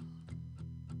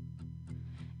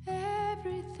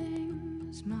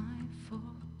 Everything's my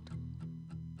fault.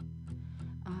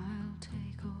 I'll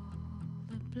take all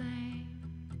the blame.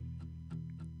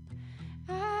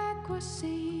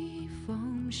 Aqua-sea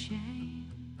foam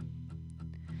shame.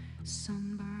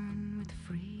 Sunburn with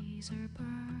freezer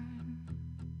burn.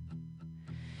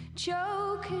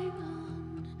 Choking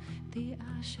on the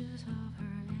ashes of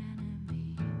her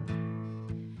enemy.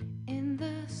 In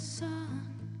the sun,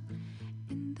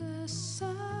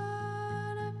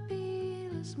 I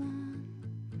feel as one.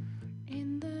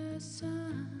 In the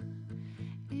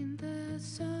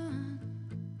sun,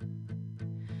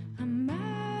 I'm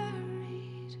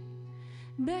married,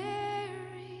 buried.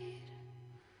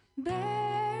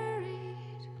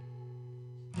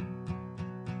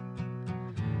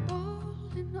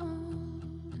 All in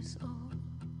all is all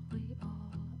we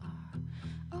all are.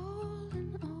 All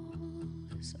in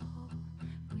all is all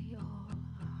we all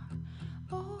are.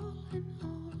 All in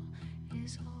all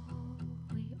is all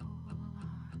we all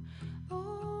are.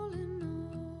 All in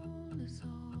all is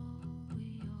all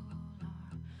we all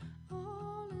are.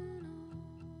 All in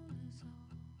all is all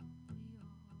we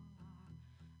all are.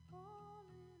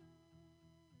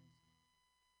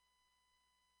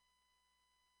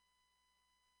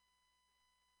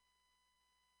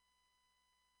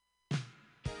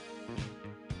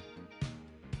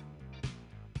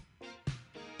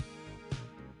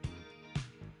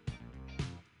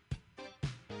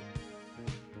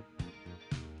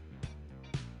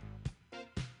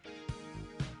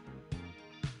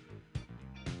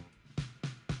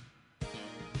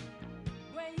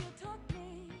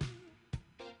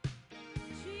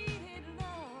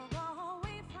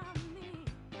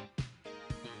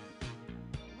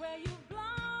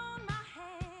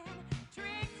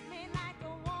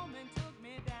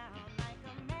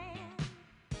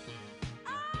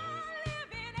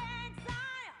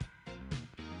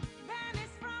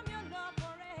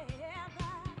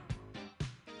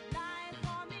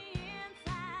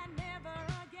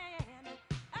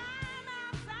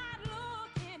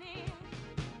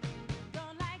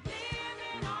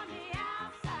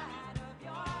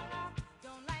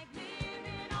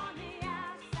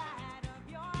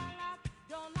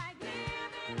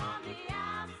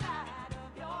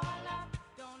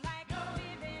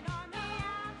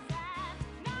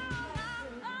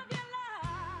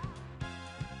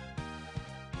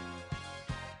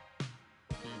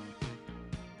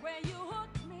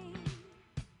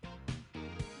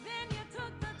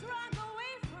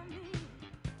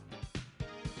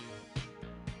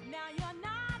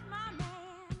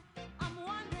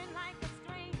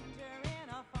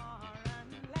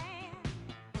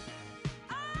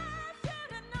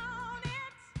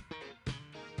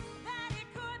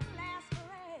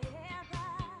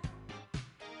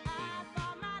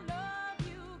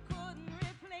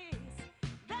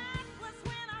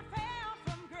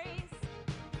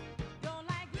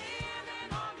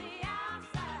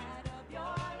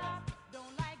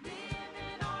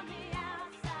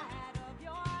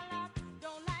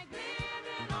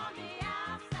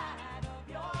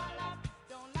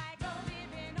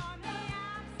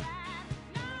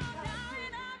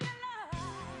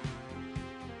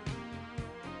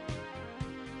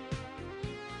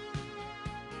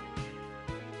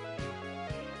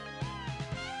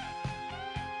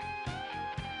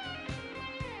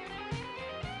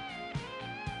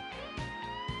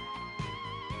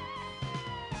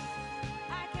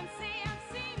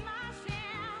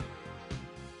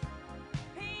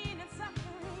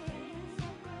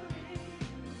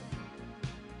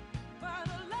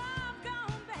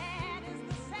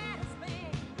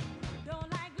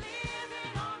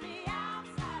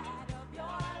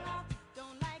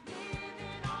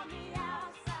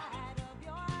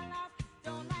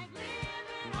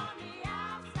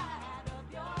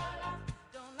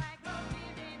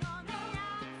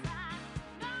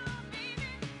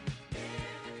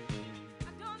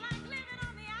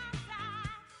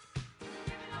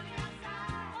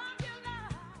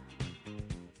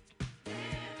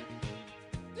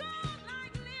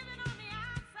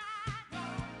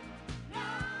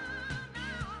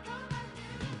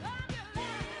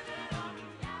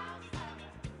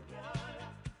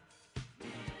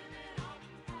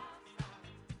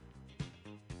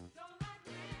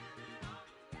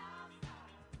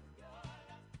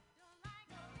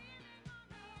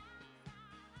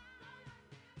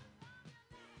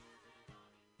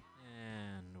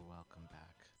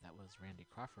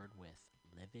 Crawford with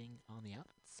Living on the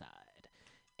Outside.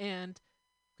 And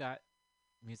got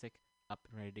music up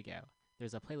and ready to go.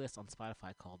 There's a playlist on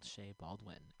Spotify called Shea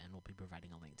Baldwin, and we'll be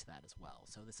providing a link to that as well.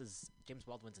 So this is James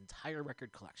Baldwin's entire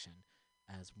record collection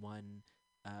as one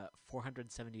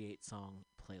 478-song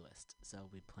playlist. So we'll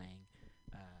be playing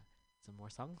some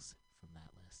more songs from that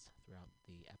list throughout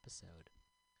the episode.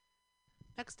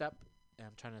 Next up,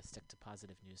 I'm trying to stick to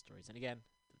positive news stories. And again,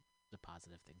 the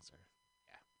positive things are,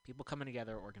 people coming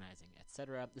together, organizing,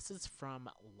 etc. This is from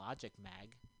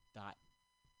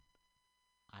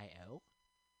logicmag.io.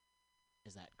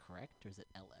 Is that correct, or is it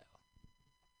LO?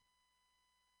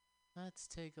 Let's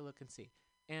take a look and see.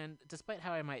 And despite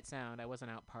how I might sound, I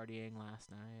wasn't out partying last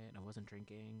night. I wasn't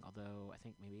drinking, although I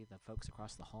think maybe the folks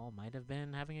across the hall might have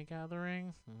been having a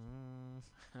gathering.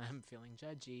 I'm feeling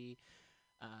judgy.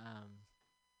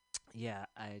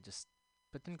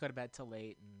 But didn't go to bed till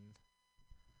late, and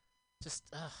just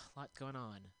a lot going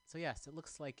on. So yes, it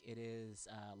looks like it is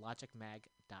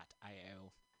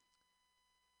logicmag.io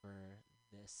for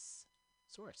this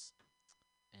source.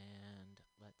 And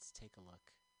let's take a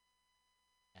look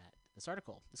at this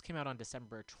article. This came out on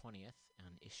December 20th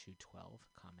on issue 12,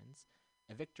 Commons.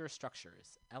 Evictor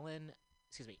Structures. Aaron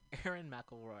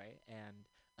McElroy and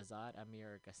Azad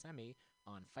Amir Ghassemi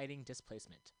on fighting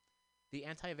displacement. The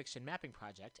Anti-Eviction Mapping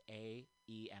Project,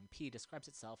 AEMP, describes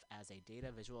itself as a data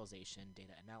visualization,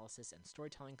 data analysis, and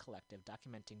storytelling collective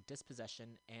documenting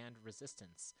dispossession and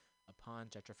resistance upon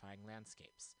gentrifying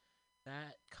landscapes.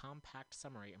 That compact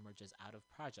summary emerges out of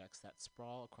projects that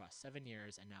sprawl across 7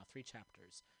 years and now 3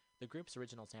 chapters. The group's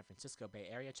original San Francisco Bay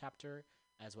Area chapter,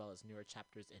 as well as newer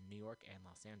chapters in New York and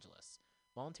Los Angeles.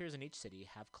 Volunteers in each city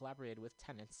have collaborated with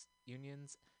tenants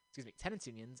unions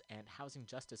and housing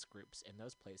justice groups in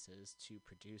those places to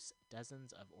produce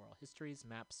dozens of oral histories,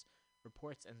 maps,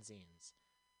 reports, and zines.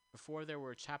 Before there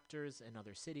were chapters in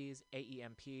other cities,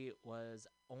 AEMP was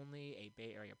only a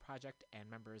Bay Area project, and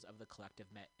members of the collective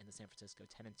met in the San Francisco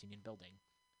Tenants Union building.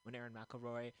 When Aaron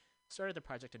McElroy started the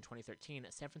project in 2013,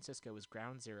 San Francisco was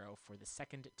ground zero for the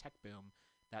second tech boom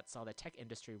that saw the tech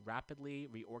industry rapidly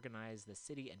reorganize the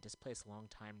city and displace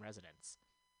longtime residents.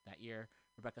 That year,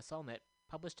 Rebecca Solnit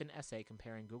published an essay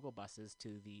comparing Google buses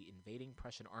to the invading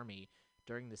Prussian army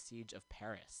during the siege of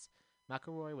Paris.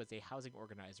 McElroy was a housing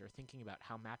organizer thinking about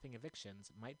how mapping evictions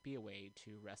might be a way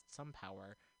to wrest some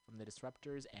power from the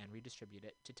disruptors and redistribute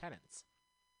it to tenants.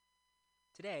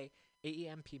 Today,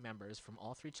 AEMP members from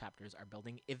all 3 chapters are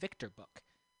building Evictor Book,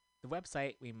 the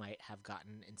website we might have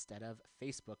gotten instead of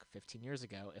Facebook 15 years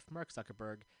ago if Mark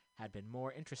Zuckerberg had been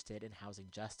more interested in housing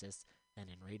justice than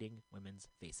in raiding women's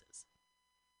faces.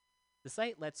 The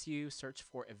site lets you search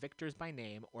for evictors by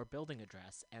name or building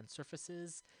address and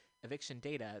surfaces eviction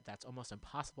data that's almost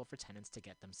impossible for tenants to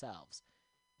get themselves.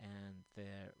 And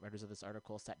the writers of this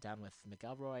article sat down with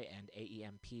McElroy and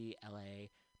AEMP LA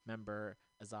member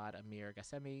Azad Amir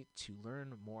Ghassemi to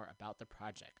learn more about the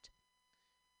project.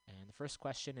 And the first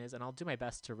question is, and I'll do my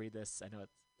best to read this. I know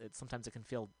sometimes it can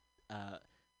feel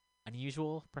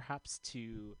unusual, perhaps,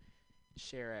 to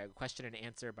share a question and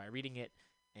answer by reading it,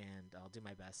 and I'll do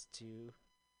my best to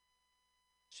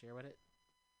share what it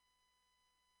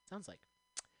sounds like.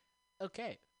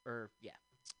 Okay, and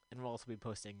we'll also be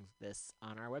posting this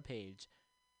on our webpage.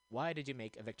 Why did you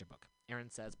make a Evictor Book?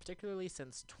 Aaron says, particularly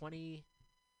since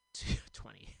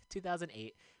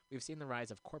 2008, we've seen the rise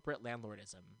of corporate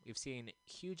landlordism. We've seen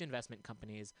huge investment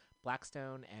companies.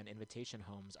 Blackstone and Invitation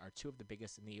Homes are 2 of the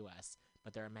biggest in the U.S.,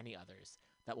 but there are many others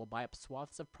that will buy up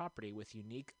swaths of property with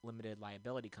unique limited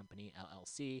liability company,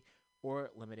 LLC,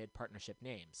 or limited partnership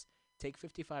names. Take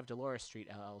 55 Dolores Street,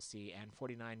 LLC, and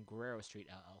 49 Guerrero Street,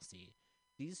 LLC.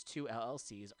 These 2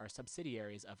 LLCs are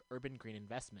subsidiaries of Urban Green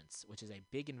Investments, which is a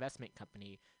big investment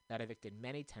company that evicted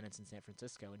many tenants in San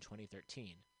Francisco in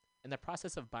 2013. In the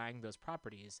process of buying those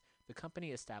properties, the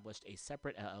company established a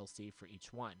separate LLC for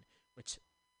each one, which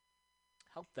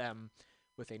helped them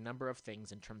with a number of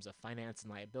things in terms of finance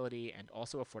and liability, and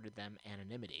also afforded them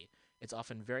anonymity. It's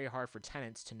often very hard for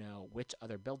tenants to know which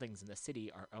other buildings in the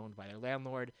city are owned by their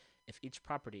landlord if each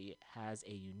property has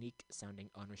a unique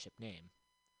sounding ownership name.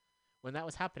 When that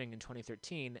was happening in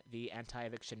 2013, the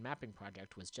Anti-Eviction Mapping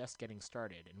Project was just getting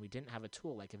started, and we didn't have a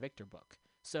tool like Evictor Book.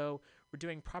 So we're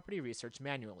doing property research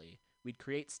manually. We'd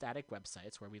create static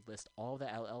websites where we'd list all the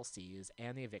LLCs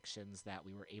and the evictions that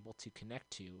we were able to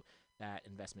connect to that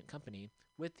investment company,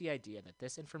 with the idea that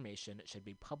this information should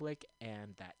be public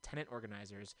and that tenant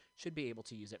organizers should be able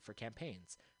to use it for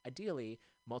campaigns, ideally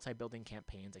multi-building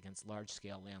campaigns against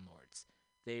large-scale landlords.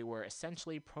 They were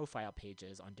essentially profile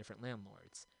pages on different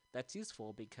landlords. That's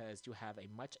useful because you have a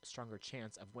much stronger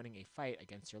chance of winning a fight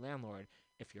against your landlord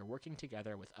if you're working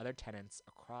together with other tenants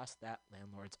across that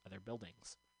landlord's other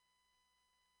buildings.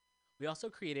 We also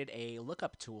created a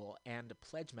lookup tool and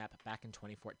pledge map back in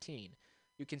 2014.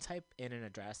 You can type in an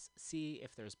address, see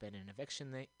if there's been an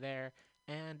eviction there,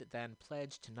 and then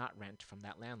pledge to not rent from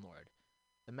that landlord.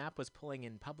 The map was pulling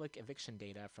in public eviction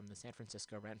data from the San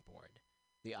Francisco Rent Board.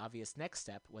 The obvious next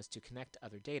step was to connect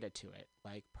other data to it,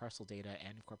 like parcel data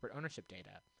and corporate ownership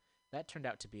data. That turned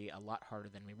out to be a lot harder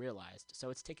than we realized,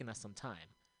 so it's taken us some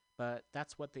time. But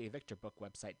that's what the Evictor Book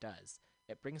website does.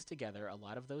 It brings together a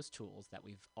lot of those tools that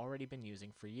we've already been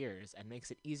using for years and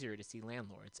makes it easier to see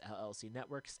landlords, LLC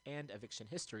networks, and eviction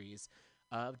histories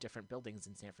of different buildings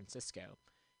in San Francisco.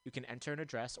 You can enter an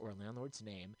address or a landlord's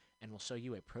name, and we'll show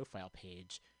you a profile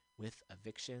page with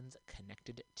evictions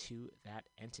connected to that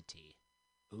entity.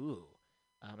 Ooh.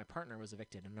 My partner was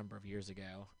evicted a number of years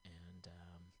ago, and,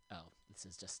 this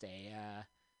is just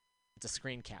it's a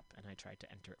screen cap, and I tried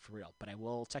to enter it for real, but I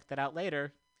will check that out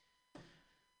later.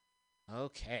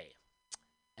 Okay.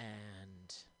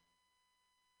 And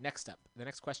next up, the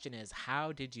next question is,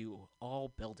 how did you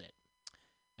all build it?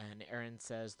 And Aaron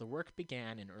says, the work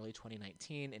began in early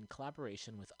 2019 in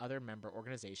collaboration with other member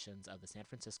organizations of the San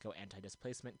Francisco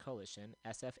Anti-Displacement Coalition,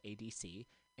 SFADC,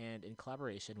 and in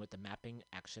collaboration with the Mapping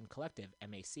Action Collective,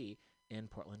 MAC, in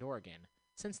Portland, Oregon.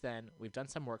 Since then, we've done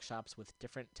some workshops with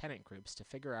different tenant groups to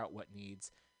figure out what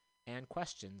needs and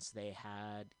questions they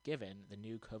had given the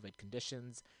new COVID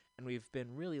conditions, and we've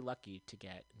been really lucky to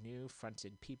get new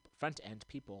front-end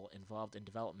people involved in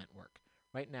development work.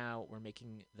 Right now, we're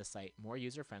making the site more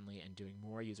user-friendly and doing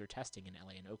more user testing in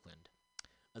LA and Oakland.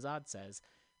 Azad says,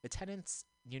 the tenants'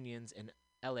 unions in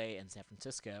LA and San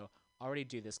Francisco already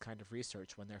do this kind of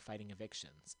research when they're fighting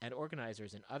evictions, and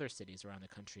organizers in other cities around the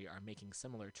country are making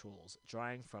similar tools,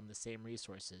 drawing from the same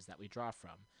resources that we draw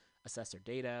from: assessor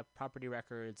data, property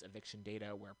records, eviction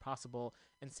data where possible,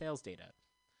 and sales data.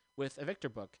 With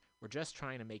Evictor Book, we're just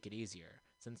trying to make it easier,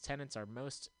 since tenants are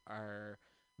most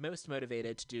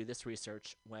motivated to do this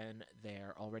research when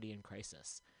they're already in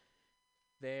crisis.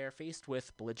 They're faced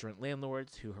with belligerent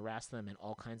landlords who harass them in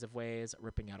all kinds of ways,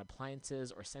 ripping out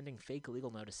appliances or sending fake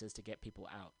legal notices to get people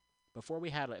out. Before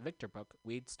we had a Evictor Book,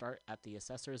 we'd start at the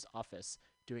assessor's office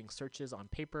doing searches on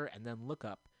paper and then look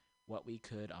up what we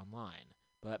could online.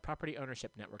 But property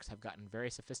ownership networks have gotten very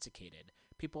sophisticated.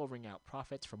 People wring out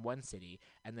profits from one city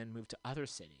and then move to other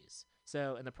cities.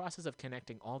 So in the process of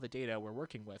connecting all the data we're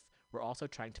working with, we're also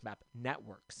trying to map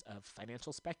networks of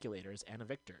financial speculators and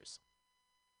evictors.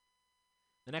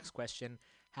 The next question,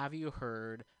 have you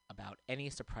heard about any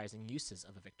surprising uses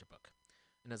of Evictor Book?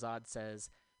 And Azad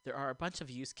says, there are a bunch of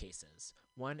use cases.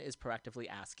 One is proactively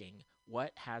asking,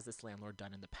 what has this landlord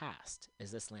done in the past?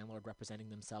 Is this landlord representing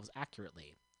themselves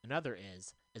accurately? Another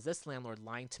is this landlord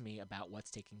lying to me about what's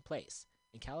taking place?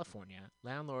 In California,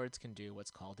 landlords can do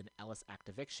what's called an Ellis Act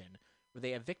eviction, where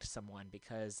they evict someone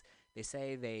because they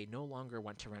say they no longer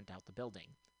want to rent out the building.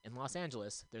 In Los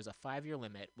Angeles, there's a 5-year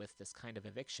limit with this kind of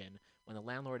eviction when the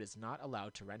landlord is not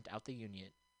allowed to rent out the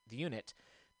unit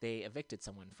they evicted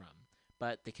someone from,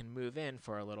 but they can move in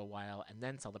for a little while and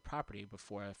then sell the property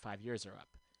before 5 years are up.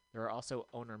 There are also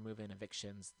owner move-in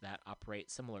evictions that operate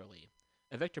similarly.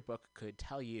 Evictor Book could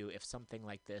tell you if something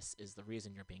like this is the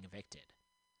reason you're being evicted.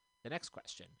 The next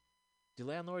question, do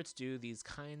landlords do these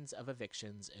kinds of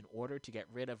evictions in order to get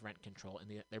rid of rent control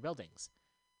in their buildings?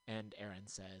 And Aaron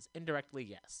says, indirectly,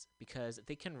 yes, because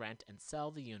they can rent and sell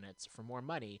the units for more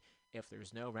money if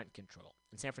there's no rent control.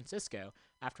 In San Francisco,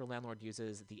 after a landlord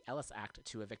uses the Ellis Act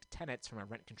to evict tenants from a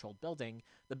rent-controlled building,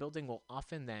 the building will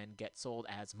often then get sold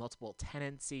as multiple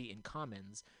tenancy in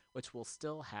commons, which will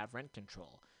still have rent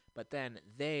control. But then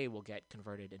they will get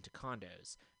converted into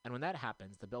condos. And when that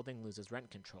happens, the building loses rent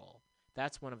control.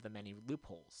 That's one of the many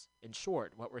loopholes. In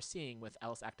short, what we're seeing with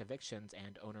Ellis Act evictions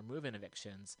and owner move-in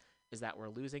evictions is that we're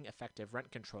losing effective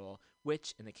rent control,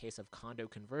 which, in the case of condo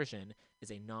conversion,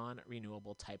 is a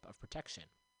non-renewable type of protection.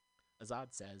 Azad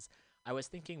says, I was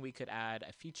thinking we could add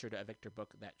a feature to Evictor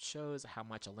Book that shows how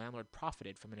much a landlord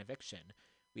profited from an eviction.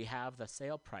 We have the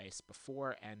sale price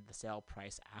before and the sale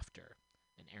price after.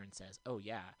 And Aaron says, oh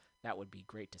yeah, that would be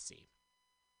great to see.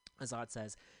 Azad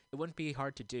says, it wouldn't be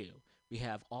hard to do. We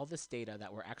have all this data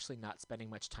that we're actually not spending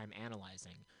much time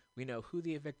analyzing. We know who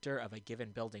the evictor of a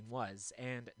given building was,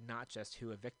 and not just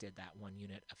who evicted that one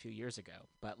unit a few years ago,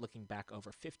 but looking back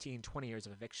over 15, 20 years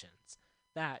of evictions.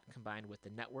 That, combined with the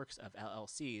networks of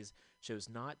LLCs, shows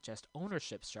not just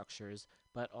ownership structures,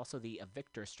 but also the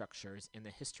evictor structures in the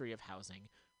history of housing,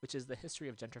 which is the history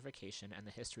of gentrification and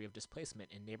the history of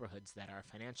displacement in neighborhoods that are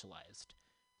financialized.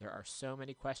 There are so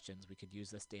many questions we could use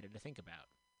this data to think about.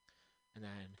 And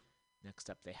then next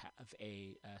up, they have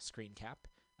a screen cap.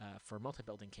 For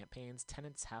multi-building campaigns,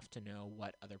 tenants have to know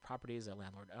what other properties a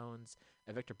landlord owns.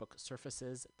 A Victor book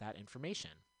surfaces that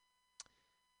information.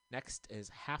 Next is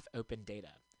half-open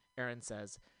data. Aaron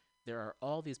says, there are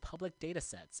all these public data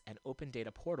sets and open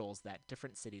data portals that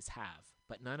different cities have,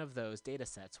 but none of those data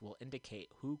sets will indicate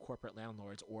who corporate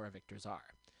landlords or evictors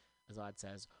are. Azad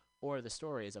says, or the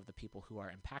stories of the people who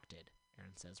are impacted.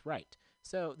 Aaron says, right.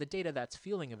 So the data that's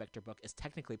fueling a Victor book is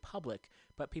technically public,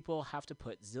 but people have to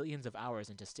put zillions of hours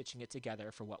into stitching it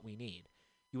together for what we need.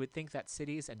 You would think that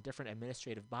cities and different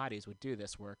administrative bodies would do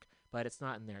this work, but it's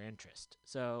not in their interest.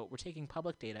 So we're taking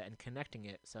public data and connecting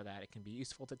it so that it can be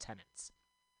useful to tenants.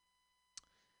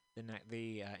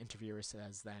 The interviewer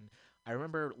says then, I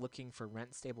remember looking for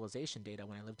rent stabilization data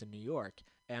when I lived in New York,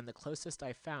 and the closest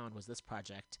I found was this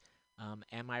project,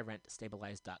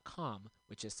 amIRentStabilized.com,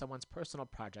 which is someone's personal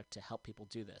project to help people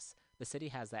do this. The city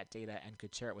has that data and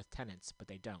could share it with tenants, but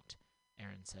they don't.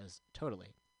 Aaron says,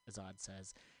 totally. Azad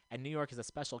says, and New York is a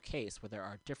special case where there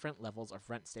are different levels of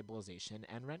rent stabilization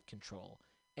and rent control,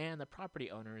 and the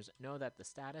property owners know that the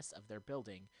status of their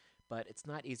building, but it's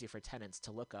not easy for tenants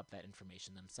to look up that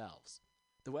information themselves.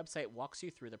 The website walks you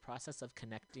through the process of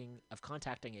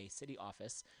contacting a city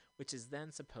office, which is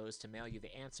then supposed to mail you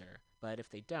the answer, but if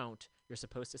they don't, you're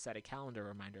supposed to set a calendar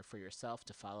reminder for yourself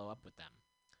to follow up with them.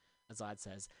 Azad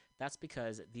says, that's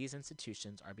because these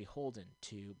institutions are beholden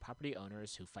to property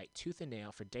owners who fight tooth and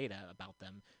nail for data about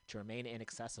them to remain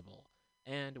inaccessible.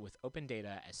 And with open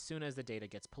data, as soon as the data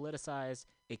gets politicized,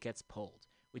 it gets pulled.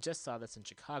 We just saw this in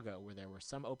Chicago, where there were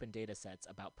some open data sets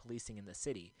about policing in the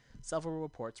city. Several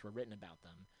reports were written about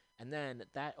them, and then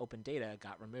that open data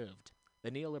got removed.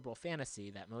 The neoliberal fantasy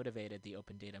that motivated the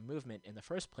open data movement in the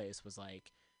first place was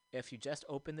like, if you just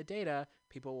open the data,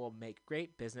 people will make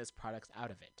great business products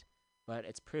out of it. But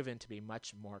it's proven to be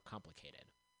much more complicated.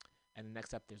 And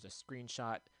next up, there's a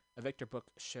screenshot. A Victor book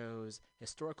shows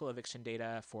historical eviction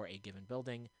data for a given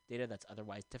building, data that's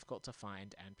otherwise difficult to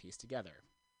find and piece together.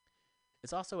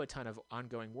 It's also a ton of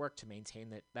ongoing work to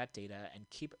maintain that data and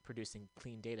keep producing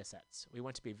clean data sets. We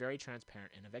want to be very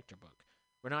transparent in a Victor book.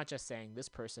 We're not just saying this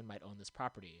person might own this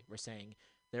property. We're saying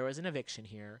there was an eviction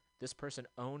here, this person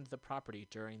owned the property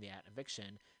during that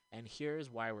eviction, and here's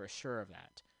why we're sure of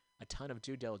that. A ton of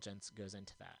due diligence goes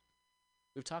into that.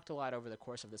 We've talked a lot over the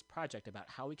course of this project about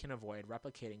how we can avoid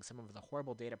replicating some of the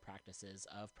horrible data practices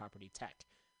of property tech.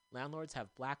 Landlords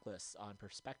have blacklists on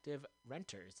prospective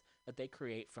renters that they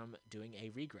create from doing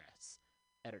a regress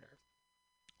editor.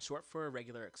 Short for a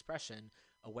regular expression,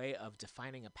 a way of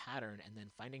defining a pattern and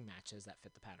then finding matches that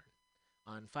fit the pattern.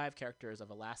 On 5 characters of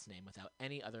a last name without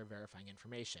any other verifying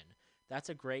information. That's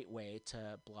a great way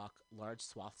to block large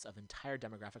swaths of entire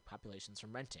demographic populations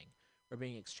from renting. We're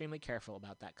being extremely careful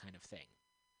about that kind of thing.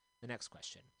 The next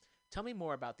question. Tell me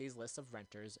more about these lists of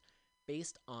renters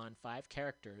based on 5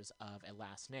 characters of a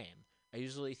last name. I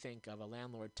usually think of a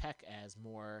landlord tech as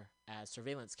more as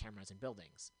surveillance cameras in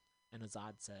buildings. And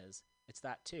Azad says, it's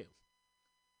that too.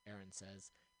 Aaron says,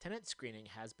 tenant screening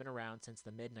has been around since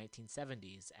the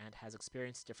mid-1970s and has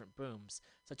experienced different booms,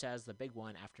 such as the big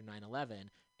one after 9/11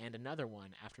 and another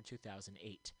one after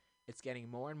 2008. It's getting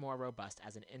more and more robust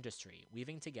as an industry,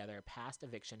 weaving together past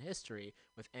eviction history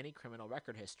with any criminal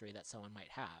record history that someone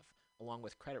might have, along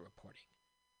with credit reporting.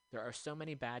 There are so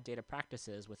many bad data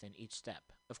practices within each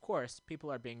step. Of course,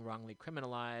 people are being wrongly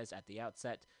criminalized at the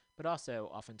outset, but also,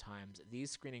 oftentimes,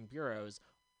 these screening bureaus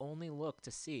only look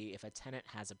to see if a tenant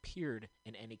has appeared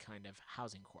in any kind of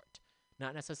housing court,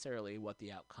 not necessarily what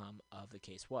the outcome of the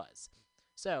case was.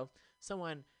 So,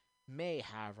 someone may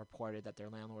have reported that their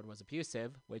landlord was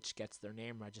abusive, which gets their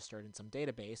name registered in some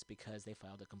database because they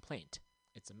filed a complaint.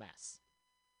 It's a mess.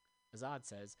 Azad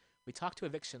says, we talked to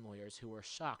eviction lawyers who were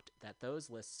shocked that those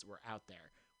lists were out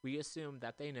there. We assumed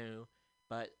that they knew,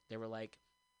 but they were like,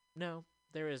 no,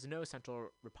 there is no central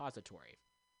repository.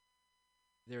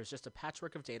 There is just a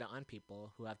patchwork of data on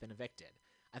people who have been evicted.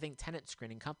 I think tenant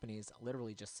screening companies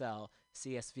literally just sell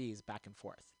CSVs back and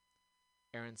forth.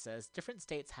 Aaron says, different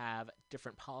states have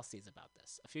different policies about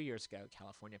this. A few years ago,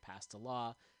 California passed a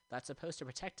law that's supposed to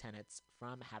protect tenants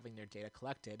from having their data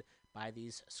collected by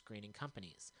these screening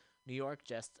companies. New York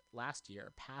just last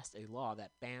year passed a law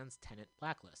that bans tenant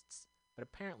blacklists, but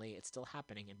apparently it's still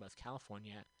happening in both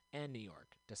California and New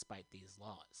York, despite these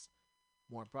laws.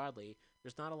 More broadly,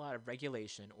 there's not a lot of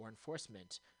regulation or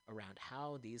enforcement around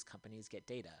how these companies get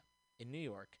data. In New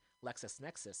York,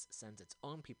 LexisNexis sends its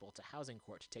own people to housing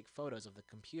court to take photos of the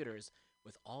computers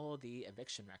with all the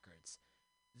eviction records.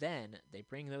 Then they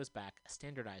bring those back,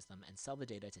 standardize them, and sell the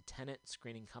data to tenant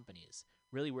screening companies.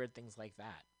 really weird things like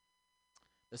that.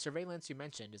 The surveillance you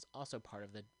mentioned is also part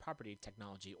of the property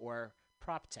technology, or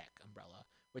prop tech umbrella,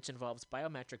 which involves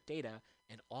biometric data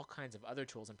and all kinds of other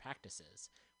tools and practices.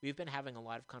 We've been having a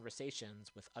lot of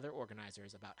conversations with other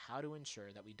organizers about how to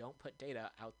ensure that we don't put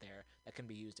data out there that can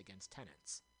be used against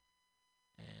tenants.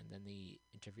 And then the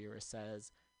interviewer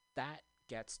says, that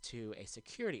gets to a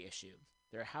security issue.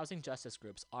 There are housing justice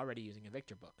groups already using a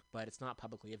Victor book, but it's not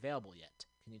publicly available yet.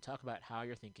 Can you talk about how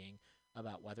you're thinking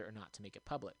about whether or not to make it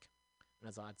public?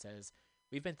 And Azad says,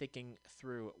 we've been thinking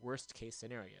through worst case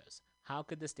scenarios. How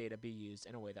could this data be used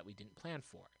in a way that we didn't plan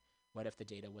for? What if the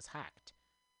data was hacked?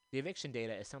 The eviction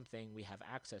data is something we have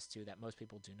access to that most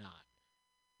people do not.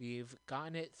 We've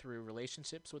gotten it through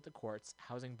relationships with the courts,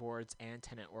 housing boards, and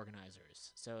tenant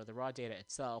organizers, so the raw data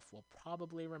itself will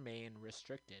probably remain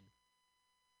restricted.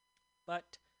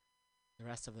 But the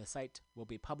rest of the site will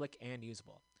be public and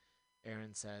usable.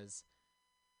 Aaron says,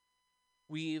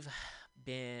 we've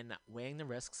been weighing the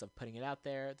risks of putting it out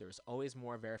there. There's always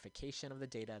more verification of the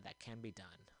data that can be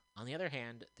done. On the other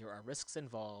hand, there are risks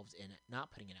involved in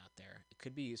not putting it out there. It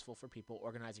could be useful for people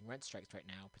organizing rent strikes right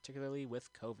now, particularly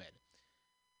with COVID.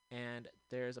 And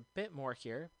there's a bit more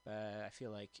here, but I feel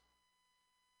like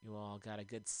you all got a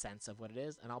good sense of what it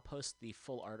is, and I'll post the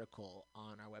full article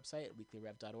on our website at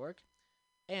weeklyrev.org.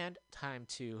 And time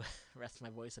to rest my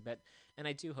voice a bit, and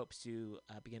I do hope to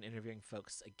begin interviewing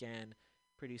folks again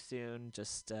pretty soon.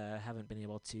 Just haven't been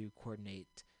able to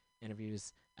coordinate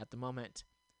interviews at the moment,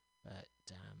 but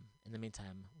in the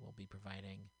meantime, we'll be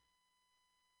providing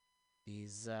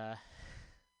these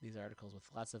articles with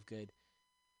lots of good,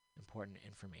 important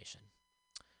information.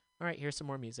 All right, here's some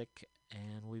more music,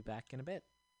 and we'll be back in a bit.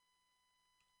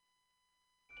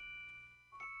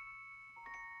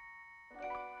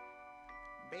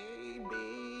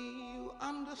 Baby, you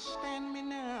understand me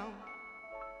now.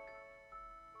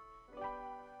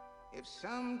 If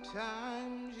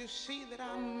sometimes you see that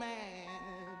I'm mad,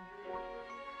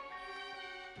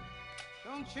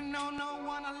 don't you know no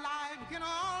one alive can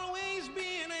always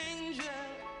be an angel?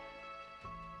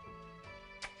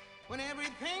 When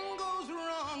everything goes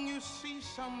wrong, you see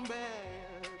some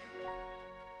bad.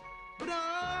 But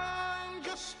I'm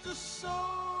just a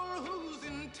soul whose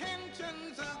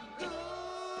intentions are good.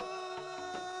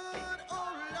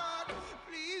 Oh Lord,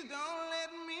 please don't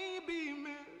let me be misunderstood.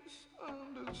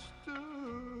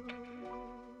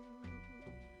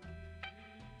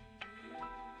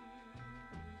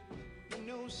 You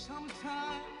know,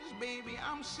 sometimes, baby,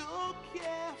 I'm so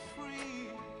carefree,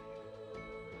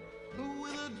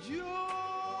 with a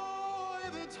joy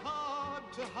that's hard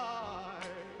to hide.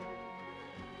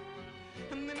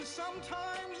 And then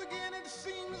sometimes again it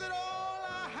seems that all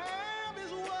I have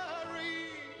is worry.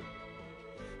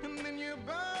 And then you're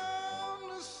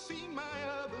bound to see my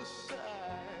other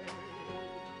side.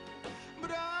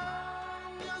 But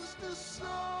I'm just a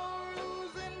soul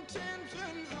whose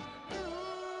intentions are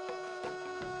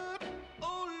good.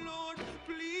 Oh Lord,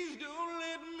 please don't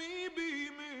let me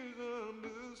be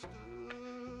misunderstood.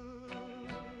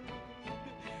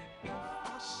 If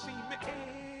I seem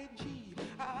edgy,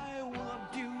 I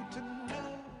want you to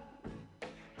know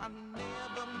I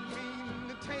never mean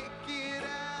to take it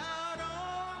out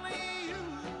on you.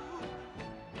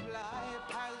 Life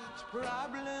has its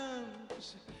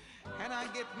problems, and I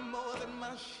get more than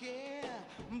my share.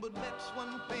 But that's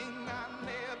one thing I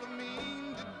never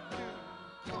mean to do,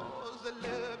 'cause I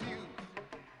love you.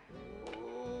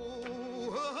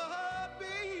 Oh,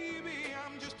 baby,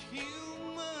 I'm just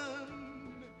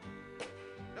human.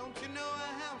 Don't you know I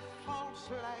have faults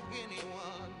like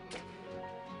anyone?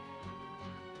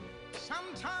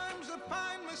 Sometimes I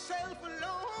find myself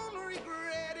alone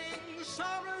regretting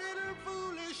some little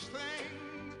foolish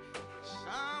thing,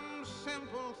 some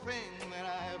simple thing that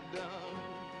I've done.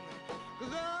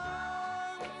 'Cause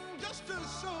I'm just a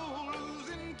soul whose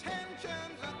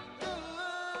intentions are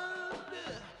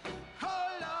good.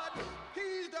 Oh Lord,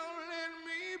 please don't let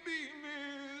me be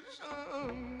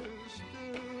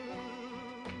misunderstood.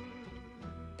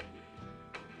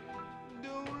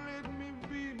 Don't let me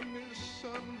be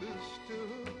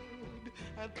misunderstood.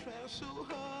 I try so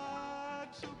hard,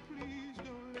 so please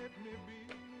don't let me be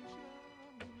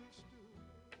misunderstood.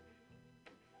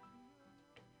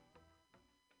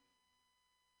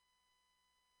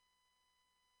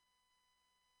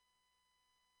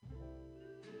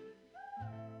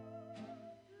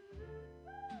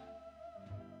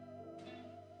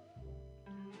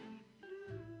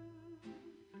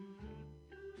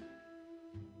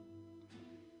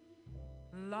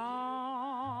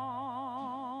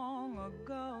 Long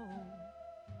ago,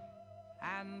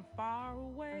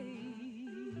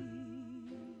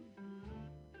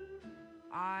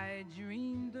 I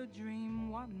dreamed a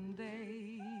dream one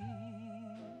day,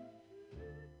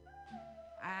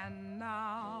 and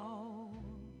now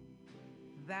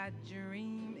that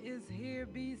dream is here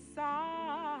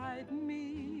beside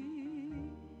me.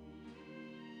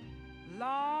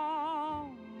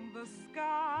 Long the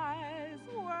skies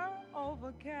were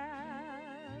overcast,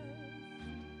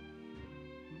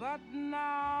 but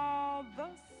now the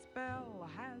spell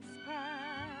has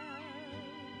passed.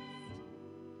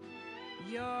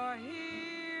 You're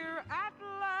here at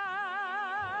last.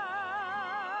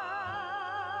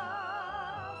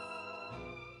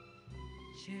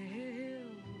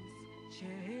 Chills,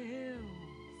 chills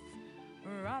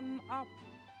run up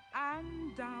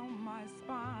and down my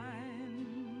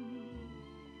spine.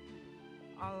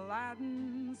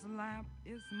 Aladdin's lamp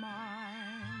is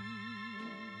mine.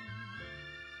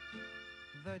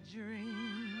 The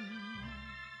dream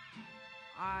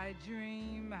I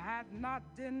dream had not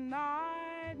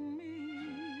denied me.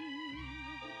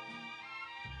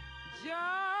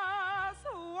 Just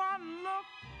one look,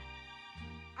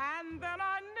 and then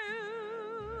I knew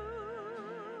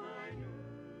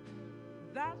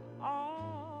that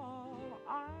all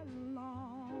I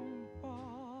longed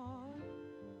for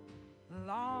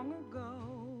long ago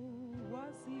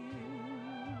was you.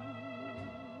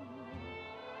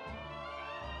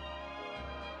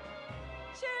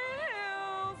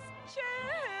 Chills,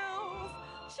 chills,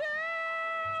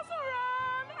 chills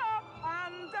run up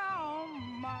and down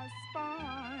my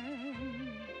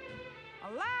spine.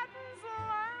 Aladdin's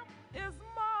lamp is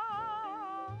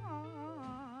mine.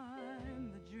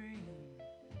 The dream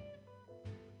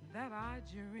that I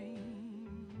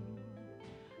dreamed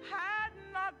had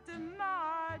not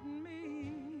denied me.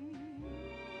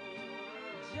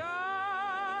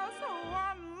 Just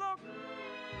one look,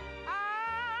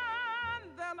 and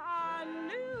then I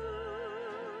knew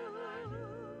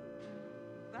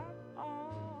that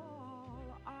all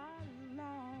I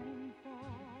longed for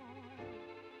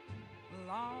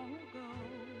long ago,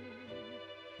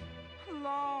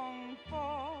 long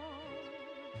for,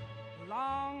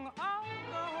 long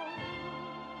ago,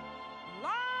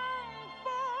 long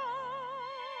for,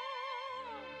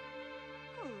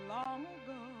 long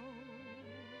ago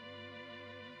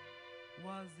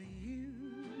was you.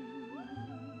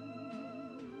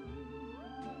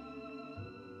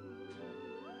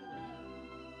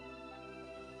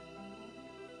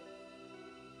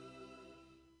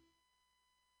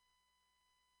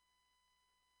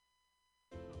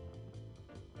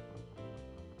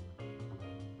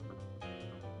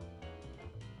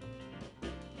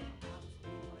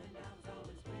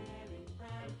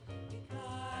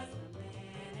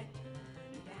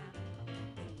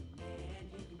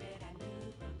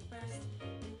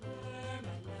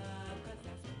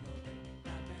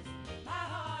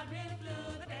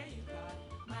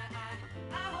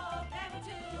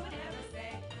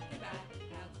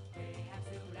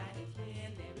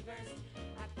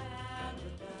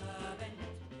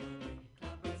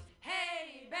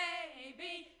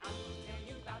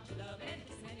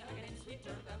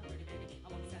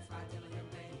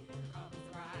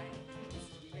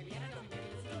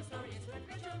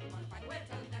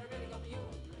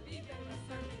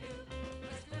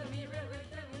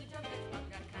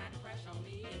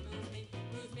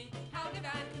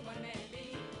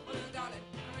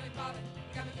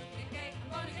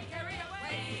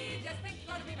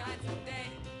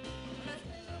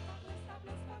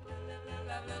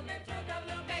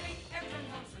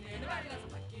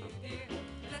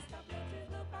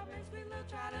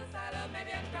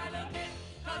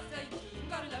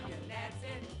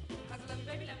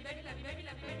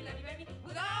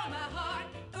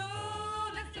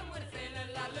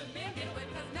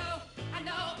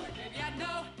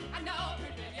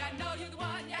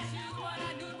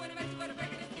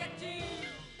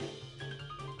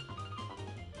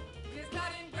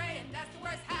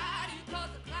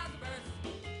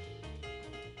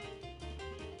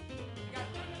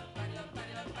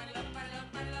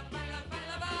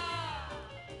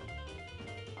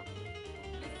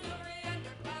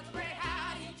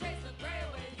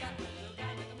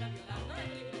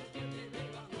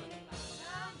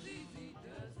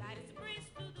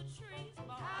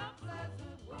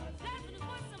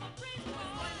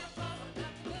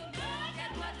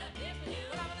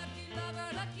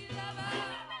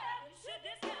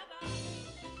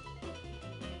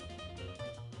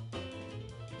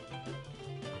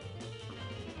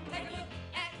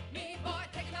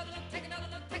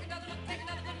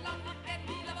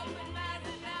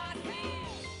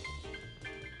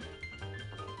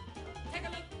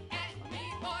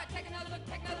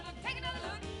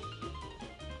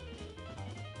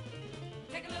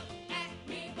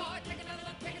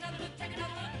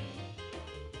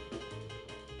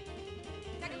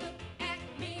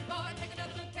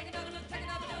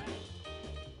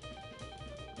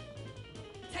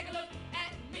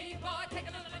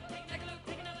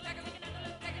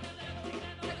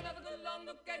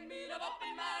 at me, love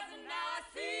open my eyes and now I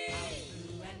see.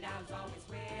 Blue and I was always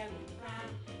wearing the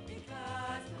crown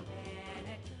because my man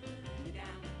had turned me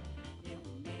down. You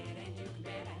met and you can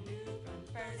bet I knew from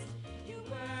first you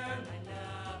were my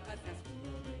love, 'cause that's when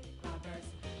your cloudburst.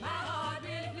 My heart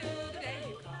really flew the day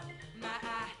you caught my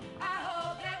eye. I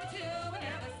hope that we two will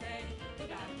never say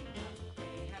goodbye.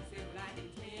 They have silver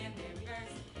linings in their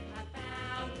reverse. I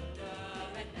found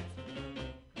love and that's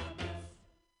cloudburst.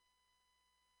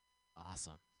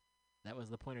 Awesome. That was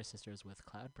the Pointer Sisters with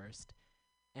Cloudburst.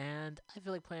 And I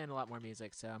feel like playing a lot more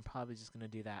music, so I'm probably just going to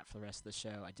do that for the rest of the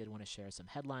show. I did want to share some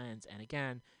headlines, and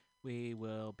again, we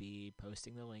will be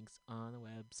posting the links on the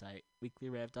website,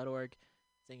 weeklyrev.org,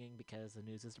 singing because the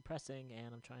news is depressing,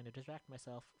 and I'm trying to distract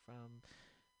myself from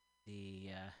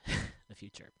the the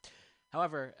future.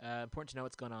 However, important to know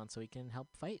what's going on so we can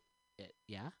help fight it.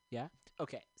 Yeah?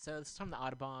 Okay, so this is from the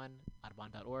Audubon,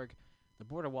 audubon.org. The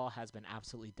border wall has been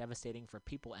absolutely devastating for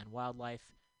people and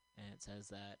wildlife. And it says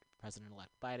that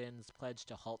President-elect Biden's pledge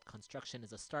to halt construction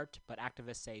is a start, but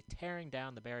activists say tearing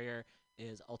down the barrier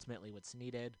is ultimately what's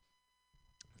needed.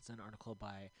 It's an article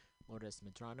by Lourdes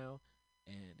Medrano,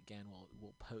 and again,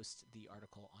 we'll post the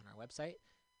article on our website.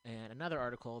 And another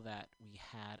article that we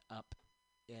had up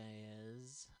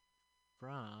is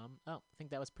from, I think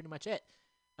that was pretty much it.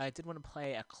 I did want to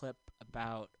play a clip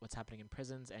about what's happening in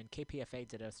prisons, and KPFA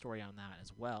did a story on that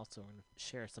as well, so we're going to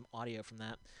share some audio from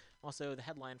that. Also, the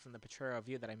headline from the Potrero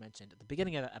Review that I mentioned at the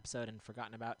beginning of the episode and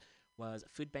forgotten about was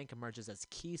Food Bank Emerges as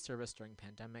Key Service During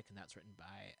Pandemic, and that's written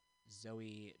by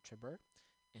Zoe Tribber,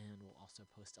 and we'll also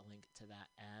post a link to that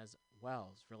as well.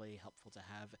 It's really helpful to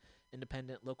have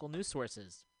independent local news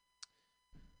sources.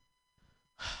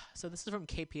 So this is from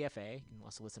KPFA. You can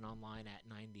also listen online at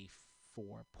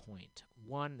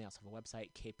 94.1. They also have a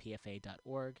website,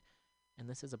 kpfa.org. And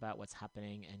this is about what's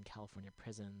happening in California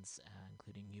prisons,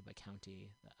 including Yuba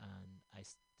County, the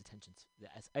ICE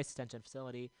detention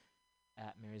facility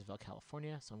at Marysville,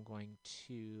 California. So I'm going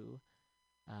to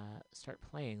start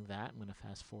playing that. I'm going to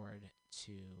fast forward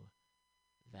to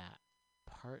that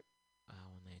part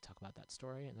when they talk about that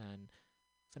story, and then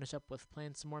finish up with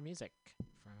playing some more music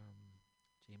from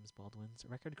James Baldwin's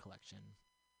record collection.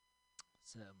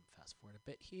 So fast forward a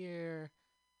bit here.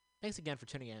 Thanks again for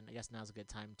tuning in. I guess now's a good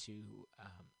time to,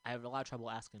 I have a lot of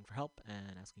trouble asking for help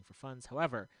and asking for funds.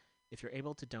 However, if you're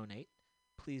able to donate,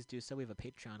 please do so. We have a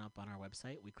Patreon up on our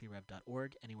website,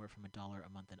 weeklyrev.org. Anywhere from $1 a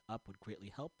month and up would greatly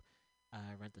help.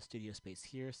 Rent the studio space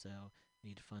here, so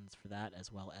need funds for that,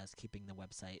 as well as keeping the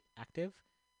website active.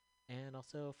 And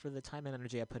also for the time and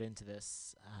energy I put into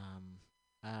this,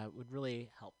 would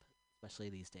really help, especially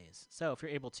these days. So if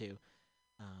you're able to,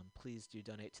 please do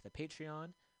donate to the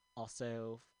Patreon.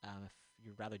 Also, if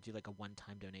you'd rather do like a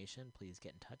one-time donation, please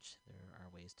get in touch. There are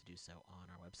ways to do so on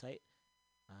our website.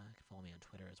 You can follow me on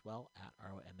Twitter as well, at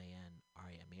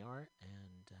ROMANRAMER,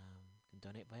 and you can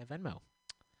donate via Venmo.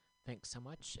 Thanks so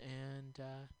much, and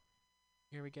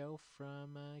here we go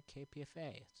from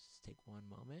KPFA. Just take one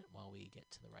moment while we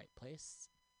get to the right place,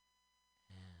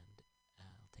 and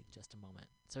I'll take just a moment.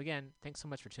 So again, thanks so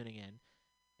much for tuning in.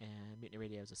 And Mutiny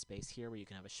Radio is a space here where you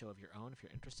can have a show of your own if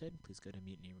you're interested. Please go to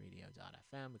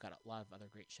mutinyradio.fm. We've got a lot of other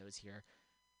great shows here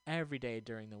every day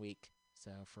during the week.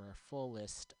 So for a full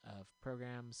list of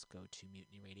programs, go to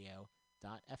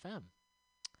mutinyradio.fm.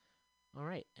 All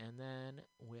right, and then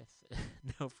with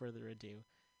no further ado,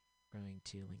 we're going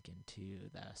to link into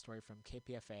the story from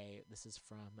KPFA. This is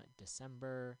from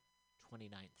December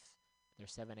 29th, their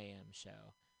 7 a.m.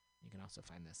 show. You can also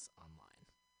find this online.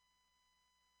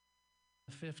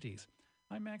 50s.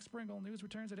 I'm Max Springle. News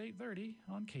returns at 8:30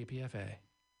 on KPFA.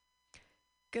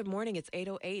 Good morning. It's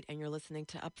 8:08, and you're listening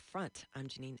to Up Front. I'm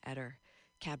Janine Eder.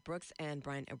 Kat Brooks and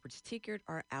Brian Edwards-Tiekert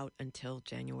are out until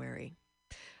January.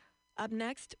 Up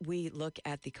next, we look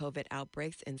at the COVID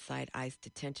outbreaks inside ICE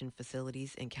detention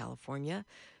facilities in California.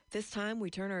 This time, we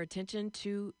turn our attention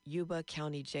to Yuba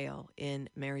County Jail in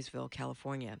Marysville,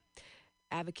 California.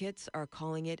 Advocates are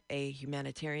calling it a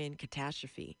humanitarian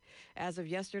catastrophe. As of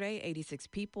yesterday, 86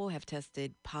 people have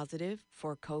tested positive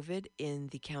for COVID in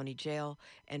the county jail,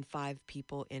 and 5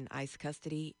 people in ICE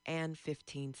custody and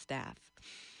 15 staff.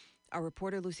 Our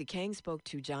reporter Lucy Kang spoke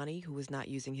to Johnny, who was not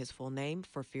using his full name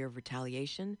for fear of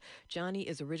retaliation. Johnny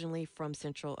is originally from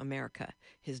Central America.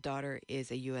 His daughter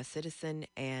is a U.S. citizen,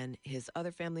 and his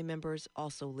other family members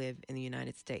also live in the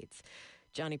United States.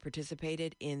 Johnny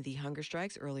participated in the hunger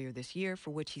strikes earlier this year,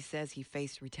 for which he says he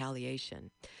faced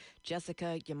retaliation.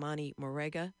 Jessica Yamani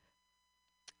Moraga,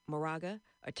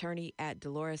 attorney at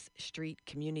Dolores Street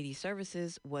Community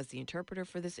Services, was the interpreter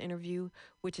for this interview,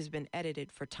 which has been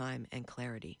edited for time and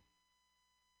clarity.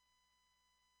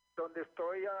 Donde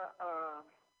estoy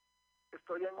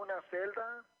Estoy en una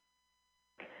celda.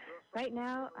 Right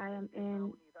now, I am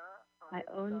in my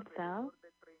own cell,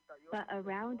 but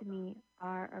around me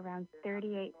are around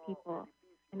 38 people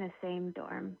in the same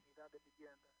dorm.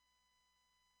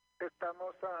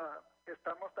 Estamos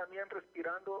también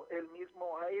respirando el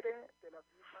mismo aire de las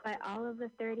mismas. But all of the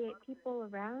 38 people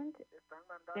around,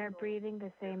 they're breathing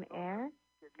the same air,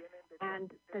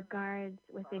 and the guards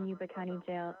within Yuba County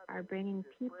Jail are bringing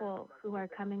people who are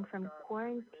coming from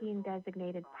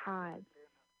quarantine-designated pods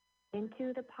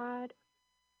into the pod,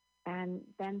 and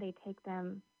then they take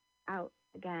them out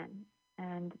again,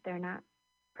 and they're not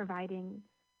providing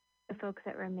the folks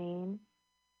that remain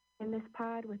in this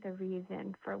pod with a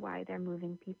reason for why they're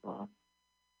moving people.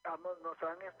 Nos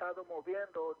han estado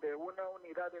moviendo de una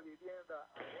unidad de vivienda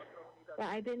a otra unidad. Yeah,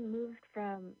 I've been moved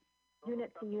from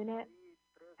unit to unit.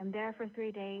 I'm there for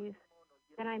 3 days.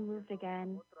 Then I moved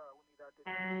again.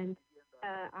 And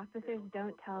officers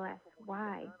don't tell us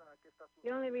why. The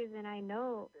only reason I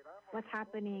know what's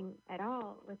happening at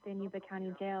all within Yuba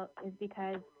County Jail is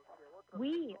because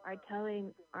we are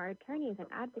telling our attorneys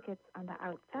and advocates on the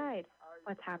outside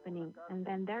what's happening, and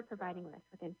then they're providing us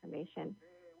with information.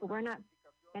 But we're not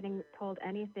getting told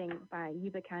anything by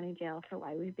Yuba County Jail for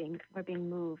why we're being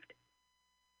moved.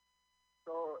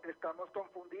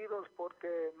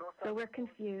 So we're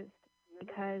confused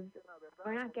because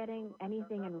we're not getting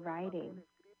anything in writing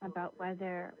about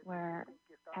whether we're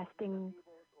testing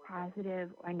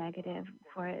positive or negative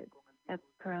for the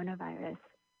coronavirus.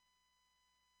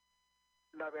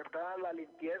 La verdad, la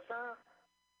limpieza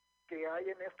que hay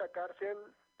en esta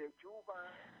cárcel de Yuba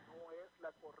no es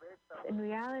la correcta. In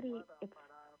reality, it's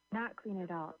not clean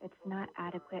at all. It's not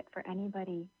adequate for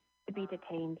anybody to be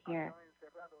detained here.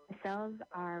 The cells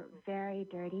are very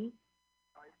dirty.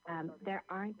 There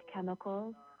aren't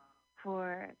chemicals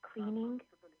for cleaning.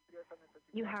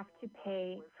 You have to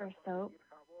pay for soap,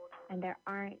 and there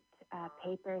aren't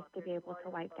papers to be able to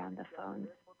wipe down the phones.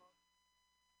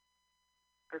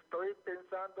 Estoy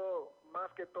pensando más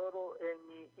que todo en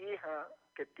mi hija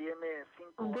que tiene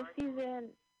 5 On this años.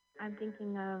 season, I'm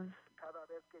thinking of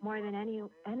more than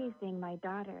anything my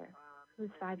daughter,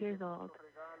 who's 5 years old.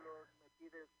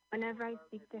 Whenever I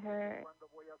speak to her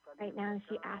right now,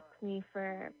 she asks me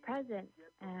for presents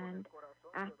and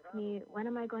asks me, when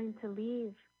am I going to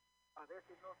leave?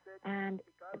 And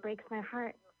it breaks my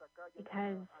heart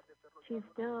because she's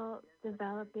still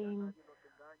developing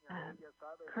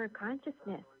her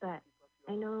consciousness, but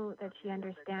I know that she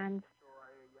understands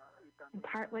in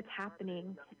part what's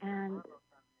happening, and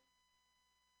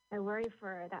I worry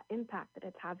for that impact that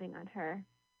it's having on her,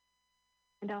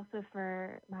 and also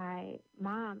for my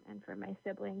mom and for my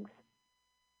siblings.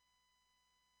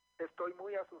 Estoy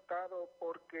muy asustado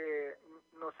porque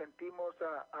nos sentimos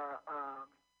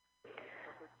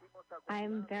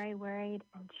I'm very worried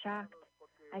and shocked.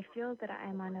 I feel that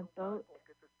I'm on a boat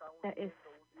that is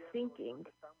sinking,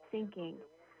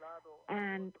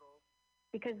 and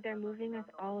because they're moving us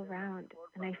all around,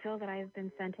 and I feel that I've been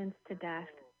sentenced to death.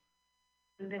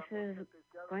 This is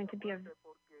going to be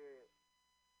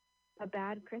a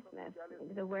bad Christmas,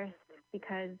 the worst,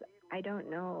 because I don't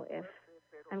know if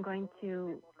I'm going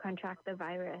to contract the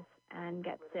virus and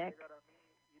get sick.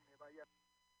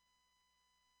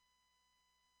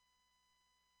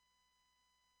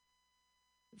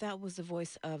 That was the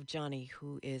voice of Johnny,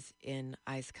 who is in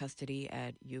ICE custody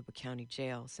at Yuba County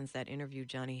Jail. Since that interview,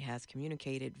 Johnny has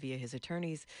communicated via his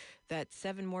attorneys that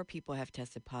 7 more people have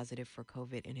tested positive for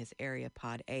COVID in his area,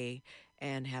 Pod A,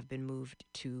 and have been moved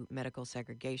to medical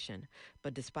segregation.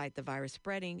 But despite the virus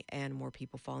spreading and more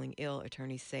people falling ill,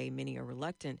 attorneys say many are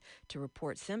reluctant to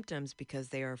report symptoms because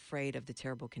they are afraid of the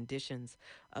terrible conditions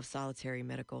of solitary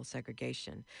medical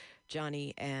segregation.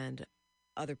 Johnny and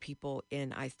other people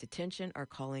in ICE detention are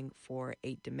calling for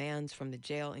 8 demands from the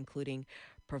jail, including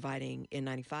providing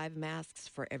N95 masks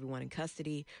for everyone in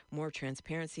custody, more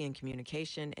transparency and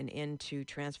communication, an end to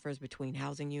transfers between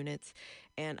housing units,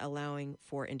 and allowing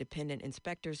for independent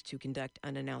inspectors to conduct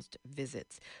unannounced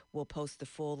visits. We'll post the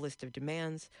full list of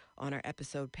demands on our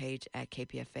episode page at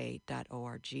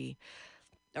kpfa.org.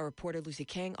 Our reporter, Lucy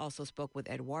Kang, also spoke with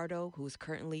Eduardo, who is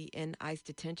currently in ICE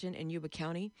detention in Yuba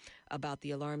County, about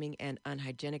the alarming and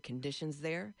unhygienic conditions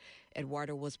there.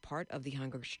 Eduardo was part of the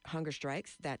hunger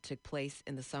strikes that took place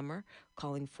in the summer,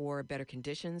 calling for better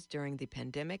conditions during the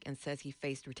pandemic, and says he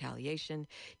faced retaliation.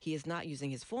 He is not using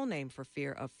his full name for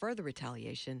fear of further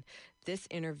retaliation. This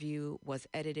interview was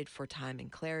edited for time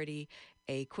and clarity.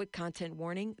 A quick content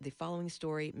warning: the following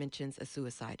story mentions a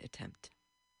suicide attempt.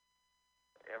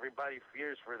 Everybody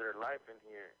fears for their life in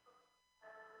here.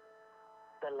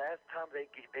 The last time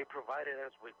they provided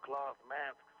us with cloth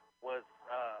masks was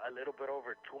a a little bit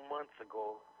over 2 months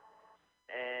ago,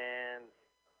 and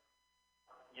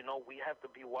we have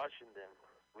to be washing them.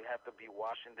 We have to be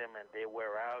washing them, and they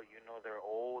wear out. They're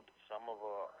old. Some of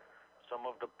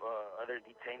the other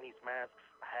detainees' masks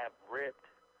have ripped.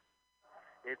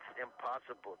 It's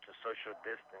impossible to social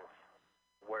distance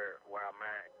where I'm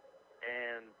at,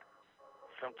 and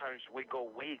sometimes we go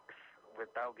weeks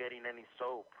without getting any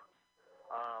soap,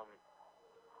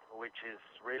 which is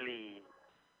really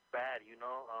bad.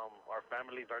 Our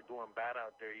families are doing bad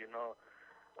out there.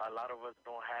 A lot of us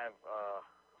don't have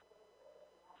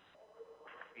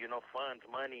funds,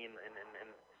 money,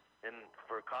 and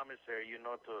for commissary,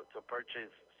 to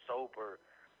purchase soap or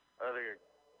other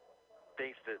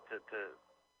things to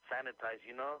sanitize.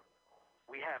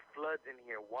 We have floods in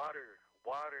here, water,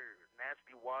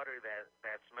 nasty water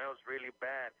that smells really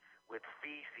bad with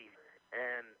feces,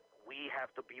 and we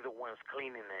have to be the ones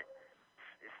cleaning it.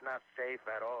 It's not safe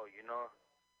at all.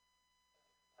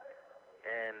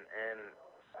 And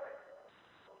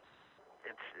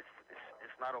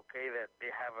it's not okay that they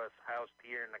have us housed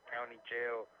here in the county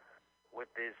jail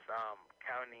with this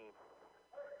county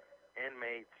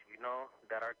inmates,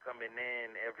 that are coming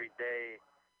in every day,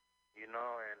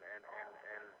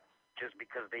 and just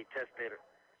because they tested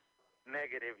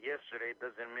negative yesterday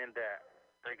doesn't mean that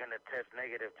they're gonna test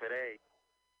negative today.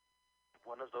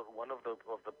 One of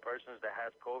the persons that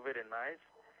has COVID and ICE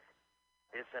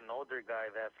is an older guy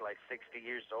that's like 60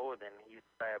 years old, and he's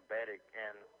diabetic,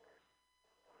 and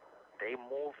they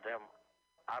moved him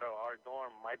out of our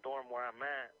dorm, my dorm where I'm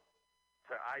at,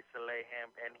 to isolate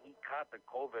him, and he caught the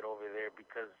COVID over there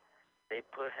because they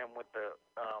put him with the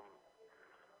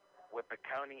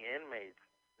county inmates.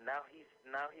 Now he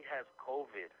has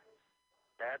COVID.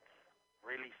 That's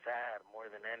really sad more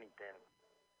than anything.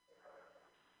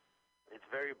 It's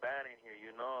very bad in here.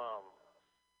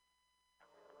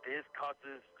 This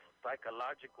causes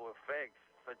psychological effects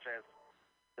such as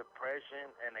depression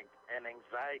and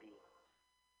anxiety,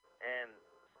 and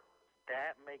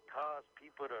that may cause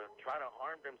people to try to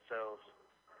harm themselves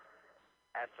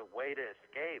as a way to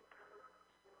escape.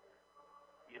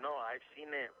 I've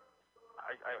seen it.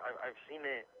 I've seen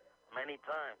it many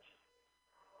times.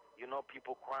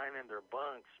 People crying in their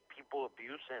bunks, people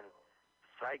abusing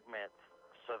psych meds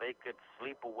so they could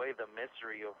sleep away the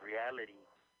misery of reality.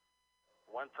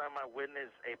 One time I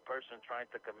witnessed a person trying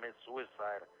to commit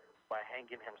suicide by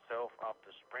hanging himself off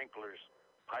the sprinklers,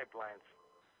 pipelines,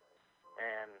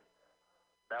 and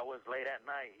that was late at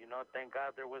night. Thank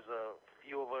God there was a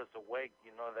few of us awake,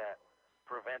 that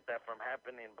prevent that from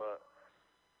happening, but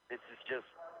this is just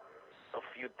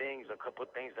a couple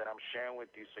things that I'm sharing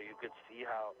with you so you could see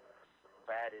how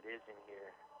bad it is in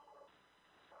here.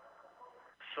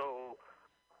 So,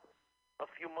 a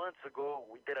few months ago,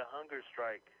 we did a hunger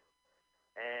strike,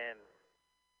 and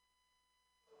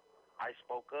I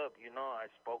spoke up, I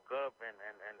spoke up, and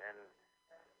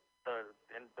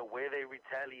the way they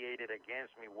retaliated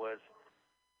against me was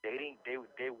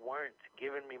they weren't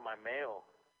giving me my mail.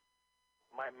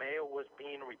 My mail was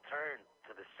being returned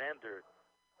to the sender.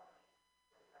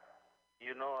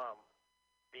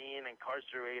 Being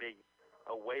incarcerated,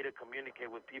 a way to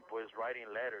communicate with people is writing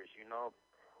letters.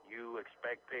 You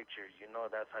expect pictures.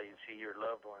 That's how you see your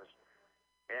loved ones,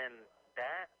 and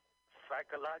that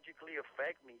psychologically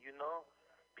affect me.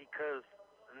 Because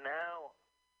now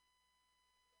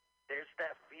there's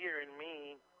that fear in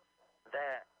me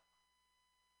that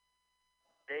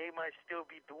they might still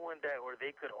be doing that, or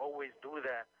they could always do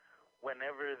that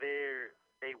whenever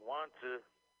they want to,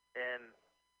 and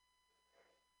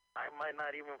I might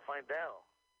not even find out,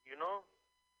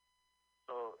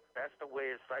 So that's the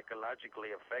way it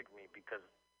psychologically affect me, because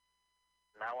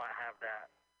now I have that.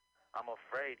 I'm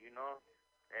afraid,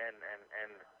 and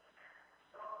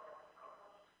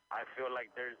I feel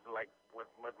like there's like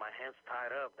with my hands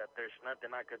tied up that there's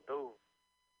nothing I could do.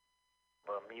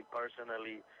 But me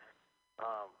personally,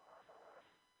 I'm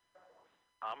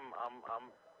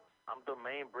the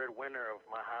main breadwinner of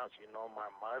my house.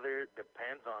 My mother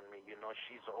depends on me.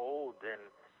 She's old and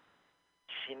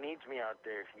she needs me out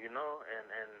there. And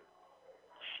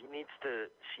she needs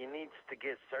to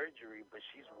get surgery, but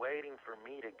she's waiting for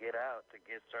me to get out to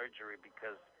get surgery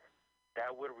because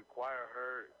that would require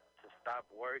her to stop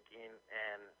working,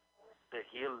 and the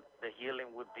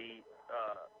healing would be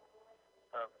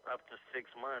up to 6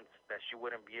 months that she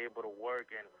wouldn't be able to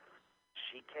work, and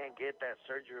she can't get that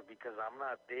surgery because I'm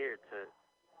not there to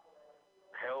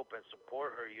help and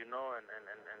support her,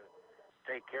 and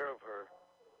take care of her.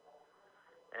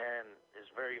 And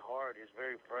it's very hard. It's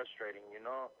very frustrating,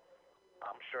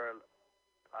 I'm sure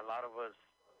a lot of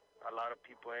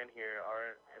people in here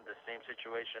are in the same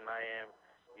situation I am,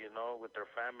 with their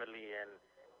family, and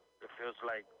it feels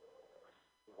like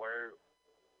we're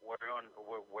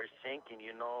sinking, on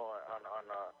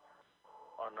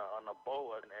a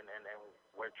boat, and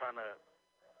we're trying to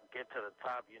get to the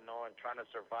top, and trying to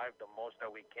survive the most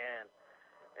that we can,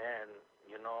 and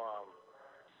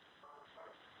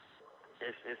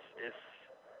it's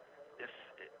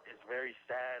very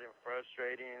sad and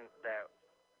frustrating that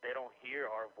they don't hear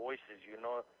our voices,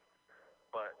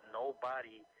 but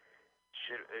nobody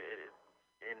should,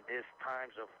 in these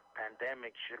times of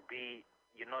pandemic, should be,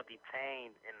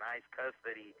 detained in ICE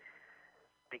custody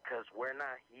because we're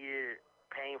not here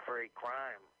paying for a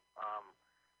crime.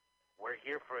 We're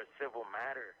here for a civil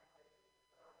matter.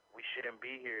 We shouldn't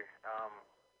be here.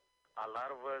 A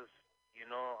lot of us,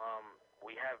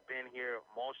 we have been here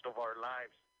most of our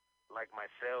lives, like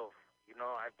myself.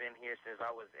 I've been here since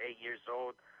I was 8 years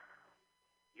old.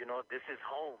 This is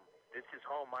home. This is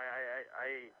home. My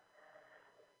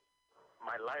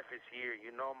life is here.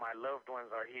 My loved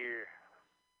ones are here.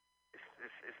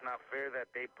 It's not fair that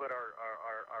they put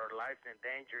our lives in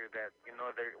danger, that,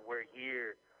 we're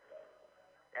here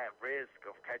at risk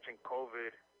of catching COVID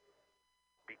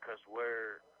because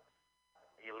we're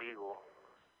illegal.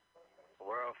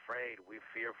 We're afraid. We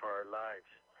fear for our lives.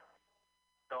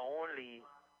 The only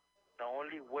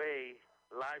way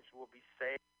lives will be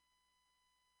saved.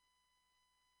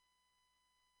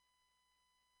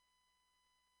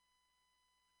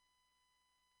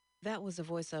 That was the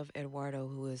voice of Eduardo,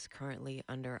 who is currently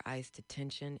under ICE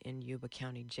detention in Yuba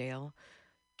County Jail.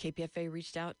 KPFA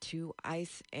reached out to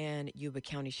ICE and Yuba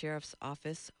County Sheriff's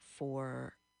Office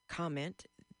for comment,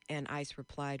 and ICE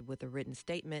replied with a written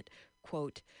statement,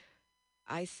 quote,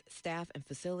 ICE staff and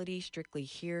facility strictly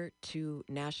adhere to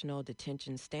national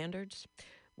detention standards,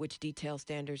 which detail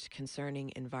standards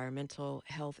concerning environmental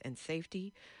health and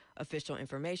safety. Official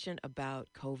information about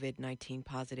COVID-19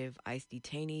 positive ICE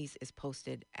detainees is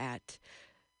posted at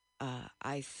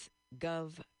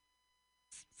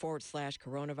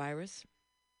ICE.gov/coronavirus.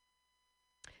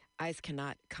 ICE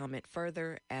cannot comment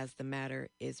further as the matter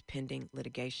is pending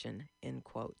litigation, end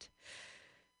quote.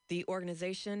 The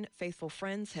organization Faithful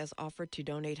Friends has offered to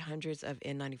donate hundreds of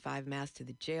N95 masks to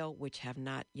the jail, which have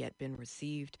not yet been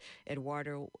received.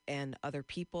 Eduardo and other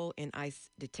people in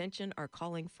ICE detention are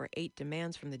calling for 8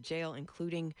 demands from the jail,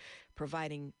 including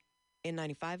providing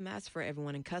N95 masks for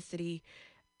everyone in custody,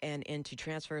 and into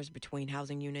transfers between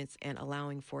housing units, and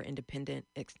allowing for independent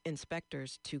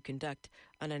inspectors to conduct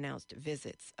unannounced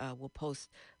visits. We'll post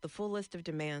the full list of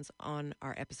demands on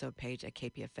our episode page at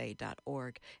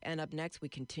kpfa.org. And up next, we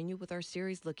continue with our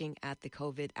series looking at the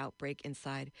COVID outbreak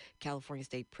inside California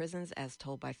state prisons as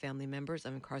told by family members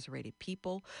of incarcerated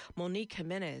people. Monique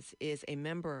Jimenez is a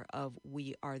member of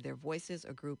We Are Their Voices,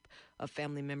 a group of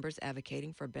family members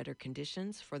advocating for better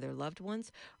conditions for their loved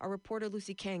ones. Our reporter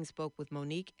Lucy Kang spoke with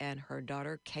Monique and her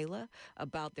daughter Kayla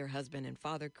about their husband and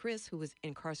father Chris, who was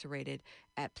incarcerated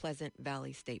at Pleasant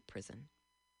Valley State Prison.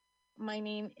 My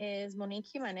name is Monique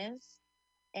Jimenez,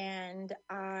 and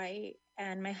I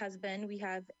and my husband, we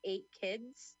have 8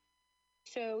 kids.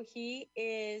 So he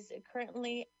is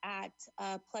currently at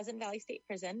Pleasant Valley State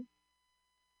Prison.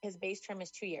 His base term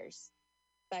is 2 years,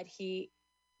 but he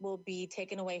will be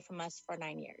taken away from us for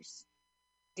 9 years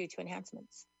due to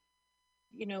enhancements.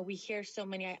 We hear so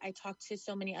many, I talk to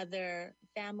so many other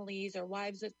families or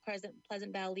wives with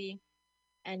Pleasant Valley,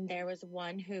 and there was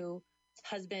one whose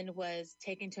husband was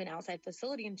taken to an outside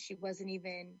facility and she wasn't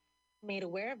even made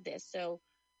aware of this. So,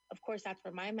 of course, that's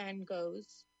where my man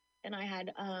goes. And I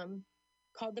had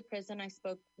called the prison. I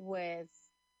spoke with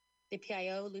the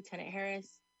PIO, Lieutenant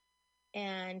Harris,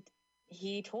 and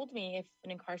he told me if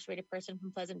an incarcerated person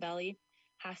from Pleasant Valley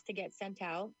has to get sent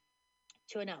out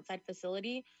to an outside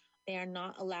facility, they are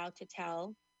not allowed to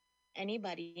tell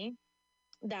anybody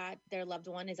that their loved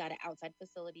one is at an outside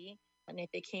facility. And if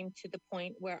it came to the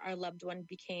point where our loved one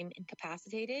became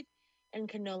incapacitated and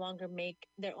could no longer make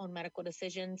their own medical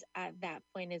decisions, at that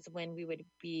point is when we would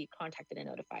be contacted and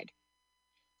notified.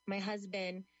 My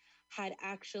husband had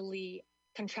actually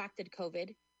contracted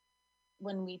COVID.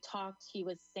 When we talked, he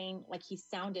was saying like he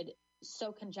sounded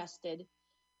so congested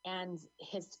and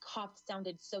his cough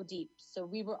sounded so deep. So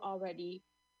we were already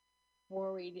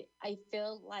worried. I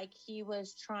feel like he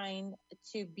was trying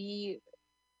to be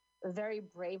very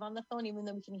brave on the phone, even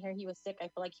though we can hear he was sick. I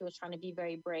feel like he was trying to be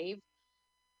very brave.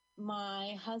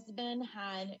 My husband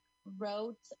had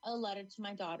wrote a letter to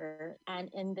my daughter, and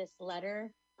in this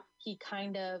letter, he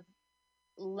kind of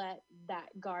let that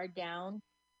guard down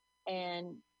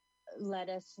and let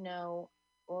us know,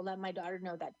 or let my daughter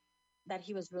know that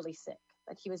he was really sick,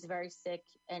 that he was very sick,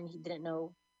 and he didn't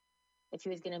know if he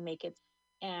was going to make it.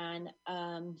 And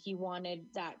he wanted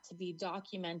that to be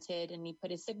documented, and he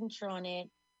put his signature on it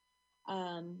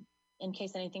in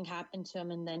case anything happened to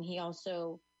him. And then he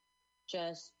also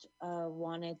just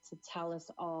wanted to tell us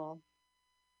all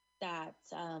that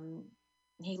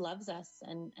he loves us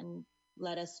and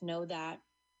let us know that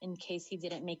in case he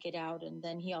didn't make it out. And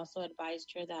then he also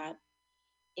advised her that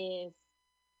if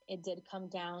it did come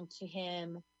down to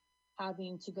him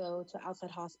having to go to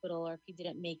outside hospital, or if he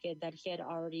didn't make it, that he had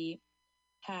already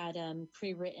had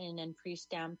pre-written and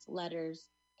pre-stamped letters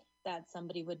that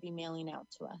somebody would be mailing out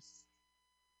to us.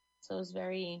 So it was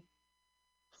very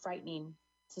frightening,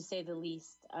 to say the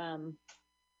least,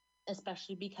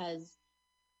 especially because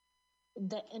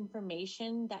the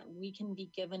information that we can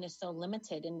be given is so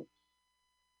limited. And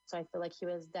so I feel like he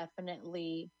was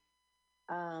definitely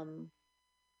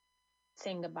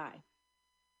saying goodbye.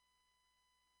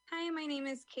 Hi, my name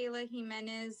is Kayla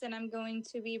Jimenez, and I'm going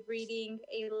to be reading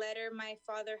a letter my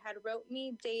father had wrote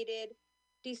me, dated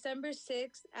December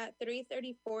 6th at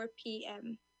 3:34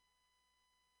 p.m.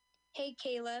 Hey,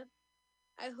 Kayla,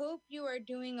 I hope you are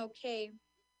doing okay.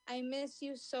 I miss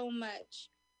you so much.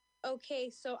 Okay,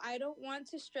 so I don't want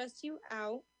to stress you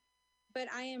out, but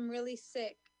I am really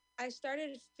sick. I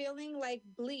started feeling like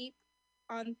bleep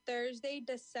on Thursday,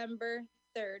 December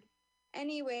 3rd.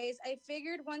 Anyways, I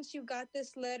figured once you got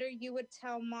this letter, you would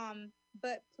tell Mom,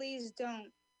 but please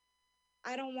don't.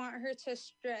 I don't want her to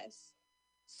stress.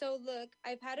 So look,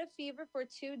 I've had a fever for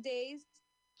 2 days,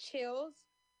 chills.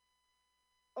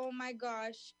 Oh my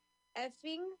gosh,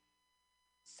 effing,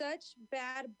 such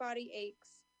bad body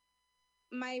aches.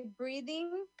 My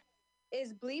breathing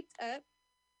is bleeped up,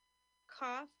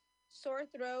 cough, sore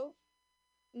throat,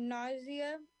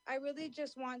 nausea. I really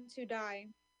just want to die.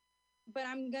 But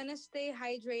I'm gonna stay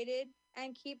hydrated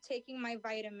and keep taking my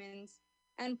vitamins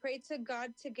and pray to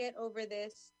God to get over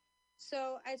this.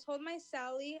 So I told my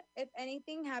Sally, if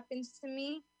anything happens to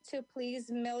me, to please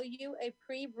mail you a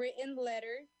pre-written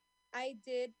letter I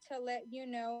did to let you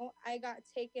know I got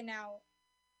taken out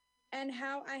and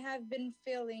how I have been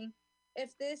feeling.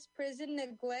 If this prison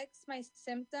neglects my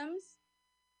symptoms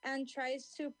and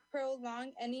tries to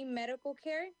prolong any medical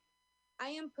care, I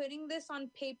am putting this on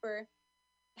paper,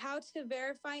 how to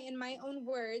verify in my own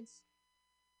words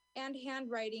and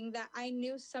handwriting that I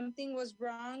knew something was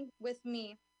wrong with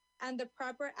me and the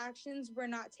proper actions were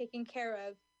not taken care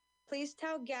of. Please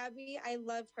tell Gabby I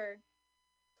love her.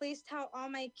 Please tell all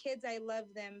my kids I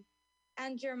love them.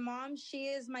 And your mom, she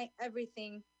is my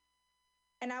everything.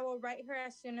 And I will write her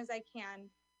as soon as I can.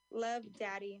 Love,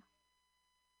 Daddy.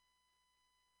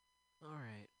 All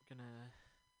right, we're gonna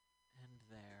end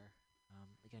there.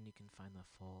 Again, you can find the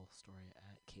full story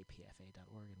at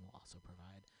kpfa.org, and we'll also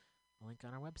provide a link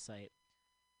on our website.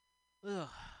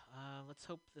 Let's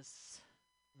hope this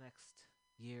next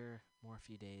year, more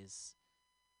few days,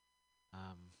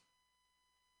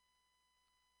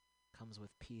 comes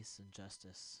with peace and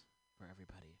justice for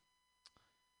everybody.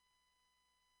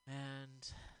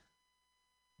 And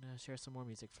I'm going to share some more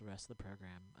music for the rest of the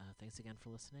program. Thanks again for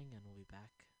listening, and we'll be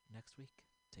back next week.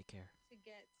 Take care. To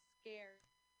get scared.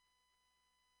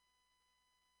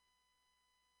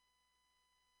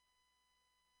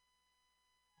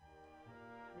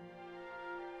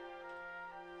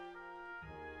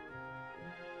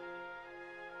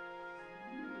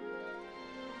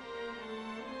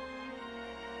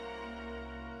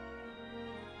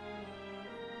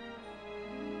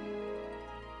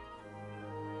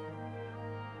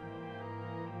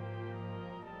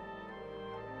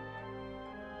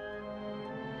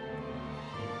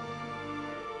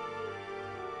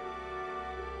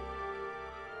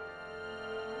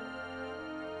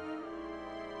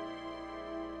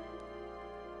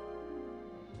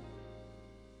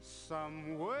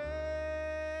 Somewhere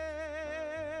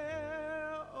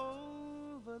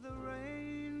over the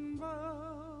rainbow,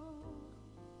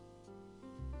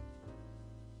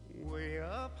 way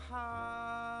up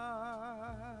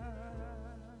high,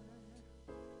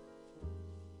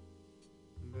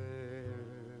 there's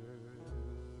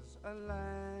a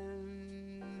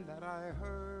land that I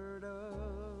heard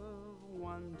of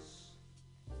once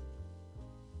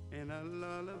in a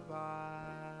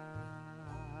lullaby.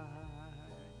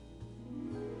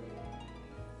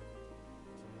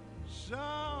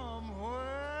 Somewhere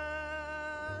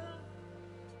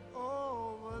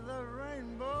over the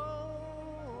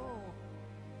rainbow,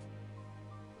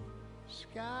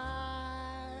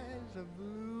 skies are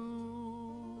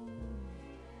blue,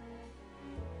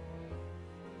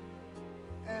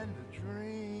 and the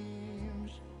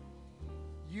dreams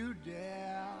you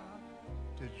dare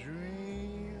to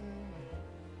dream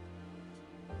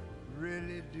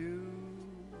really do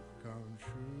come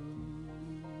true.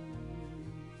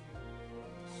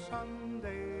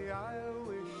 someday I'll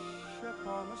wish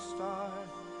upon a star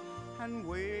and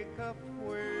wake up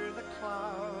where the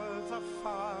clouds are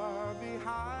far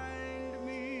behind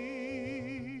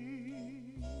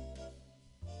me,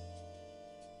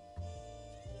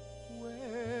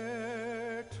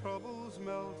 where troubles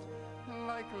melt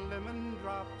like lemon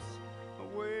drops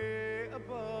way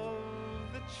above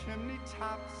the chimney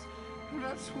tops.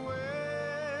 That's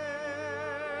where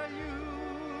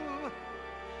you'll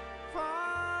find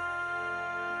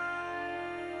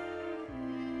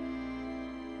me.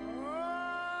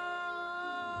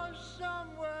 Oh,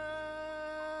 somewhere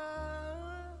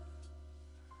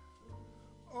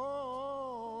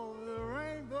oh, the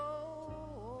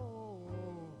rainbow,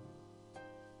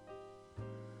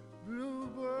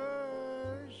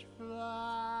 bluebirds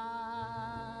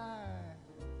fly,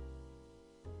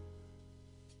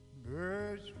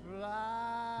 birds fly,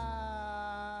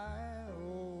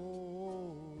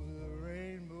 oh, the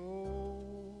rainbow.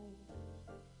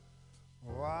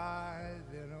 Why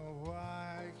then, oh,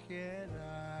 why can't I?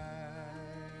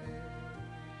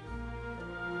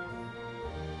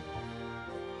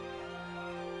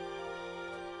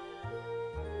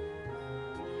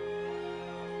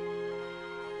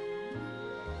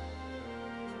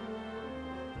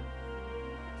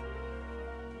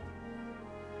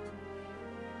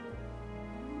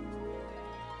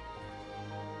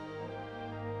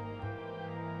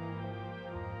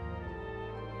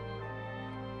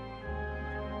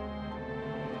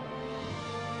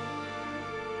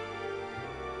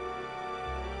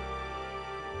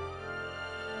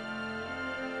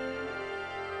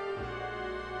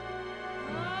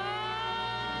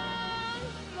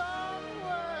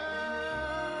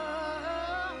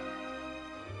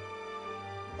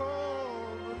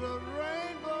 Over the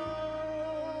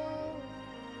rainbow,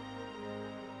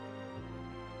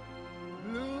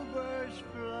 bluebirds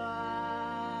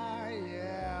fly,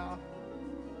 yeah,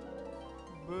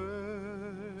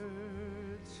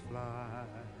 birds fly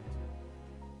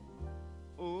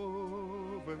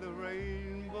over the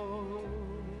rainbow.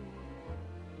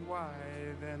 Why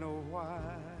then, oh, why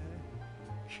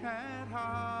can't I?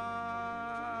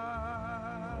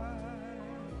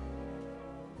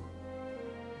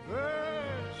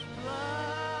 Birds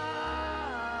fly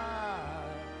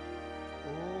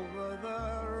over the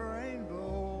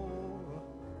rainbow.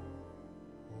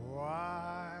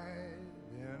 Why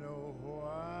then, oh,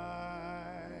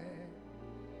 why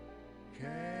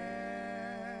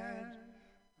can't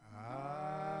I?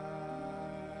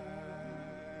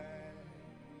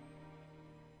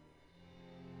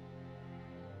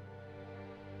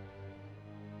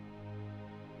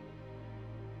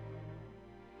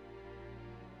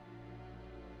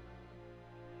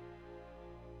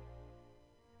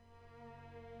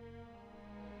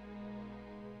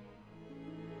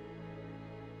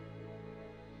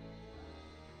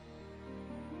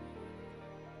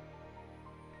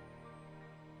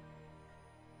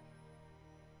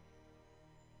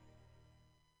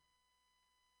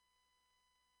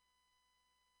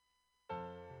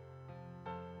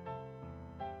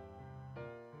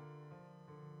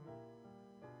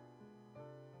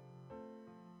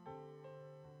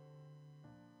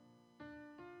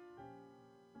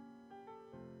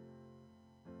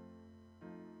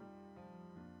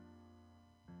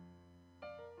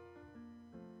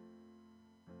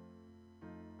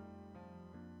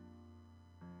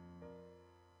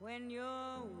 When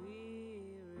you're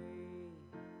weary,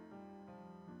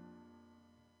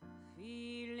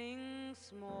 feeling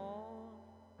small,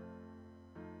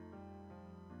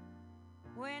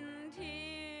 when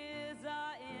tears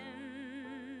are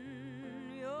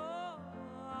in your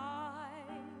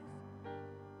eyes,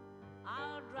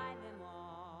 I'll dry them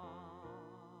all.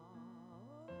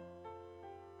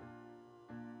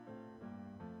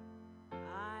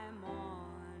 I'm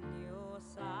on your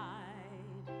side.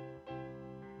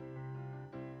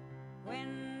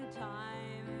 When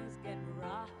times get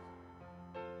rough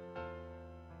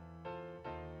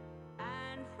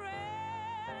and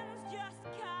friends just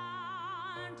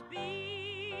can't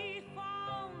be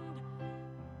found,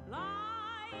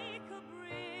 like a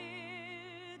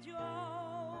bridge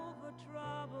over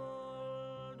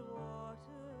troubled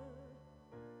water,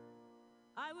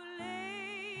 I will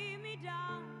lay me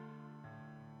down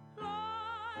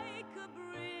like a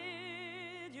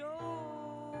bridge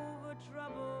over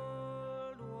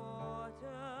troubled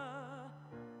water.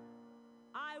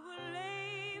 I will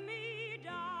lay me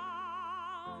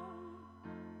down.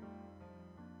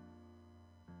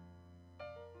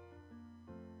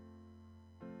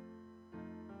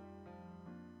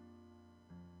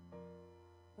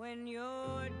 When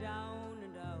you're down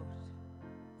and out,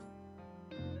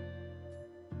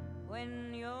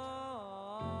 when you're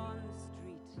on the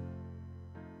street,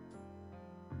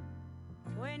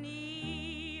 when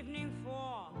evening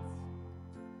falls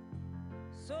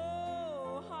so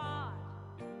hard,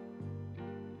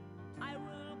 I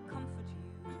will comfort you.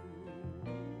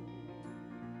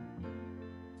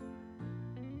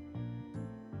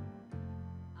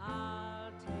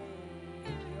 I'll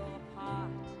take your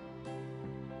part.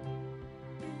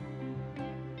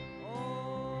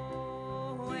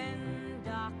 Oh, when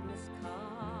darkness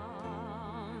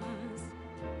comes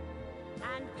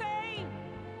and pain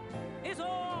is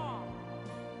all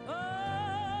around,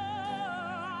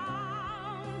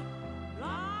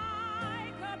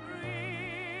 like a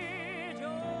bridge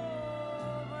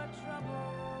over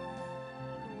troubled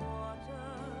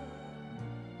water,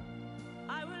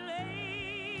 I will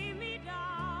lay me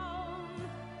down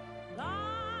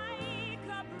like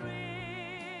a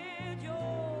bridge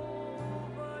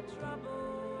over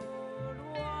troubled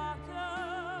water.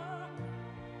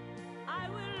 I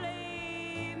will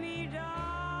lay me down.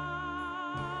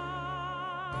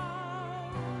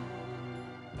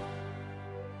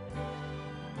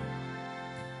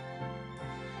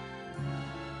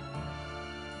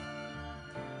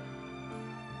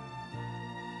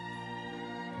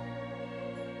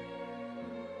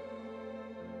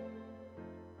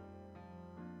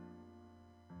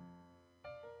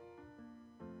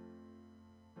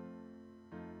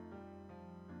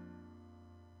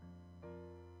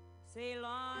 Sail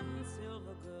on,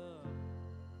 silver girl,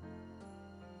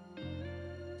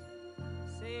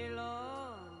 sail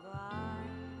on by.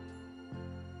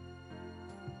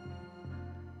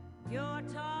 Your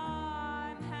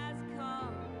time has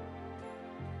come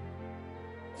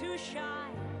to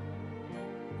shine.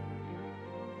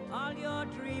 All your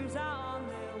dreams are on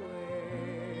their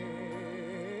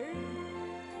way.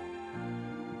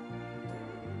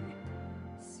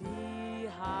 See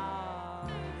how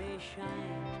they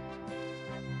shine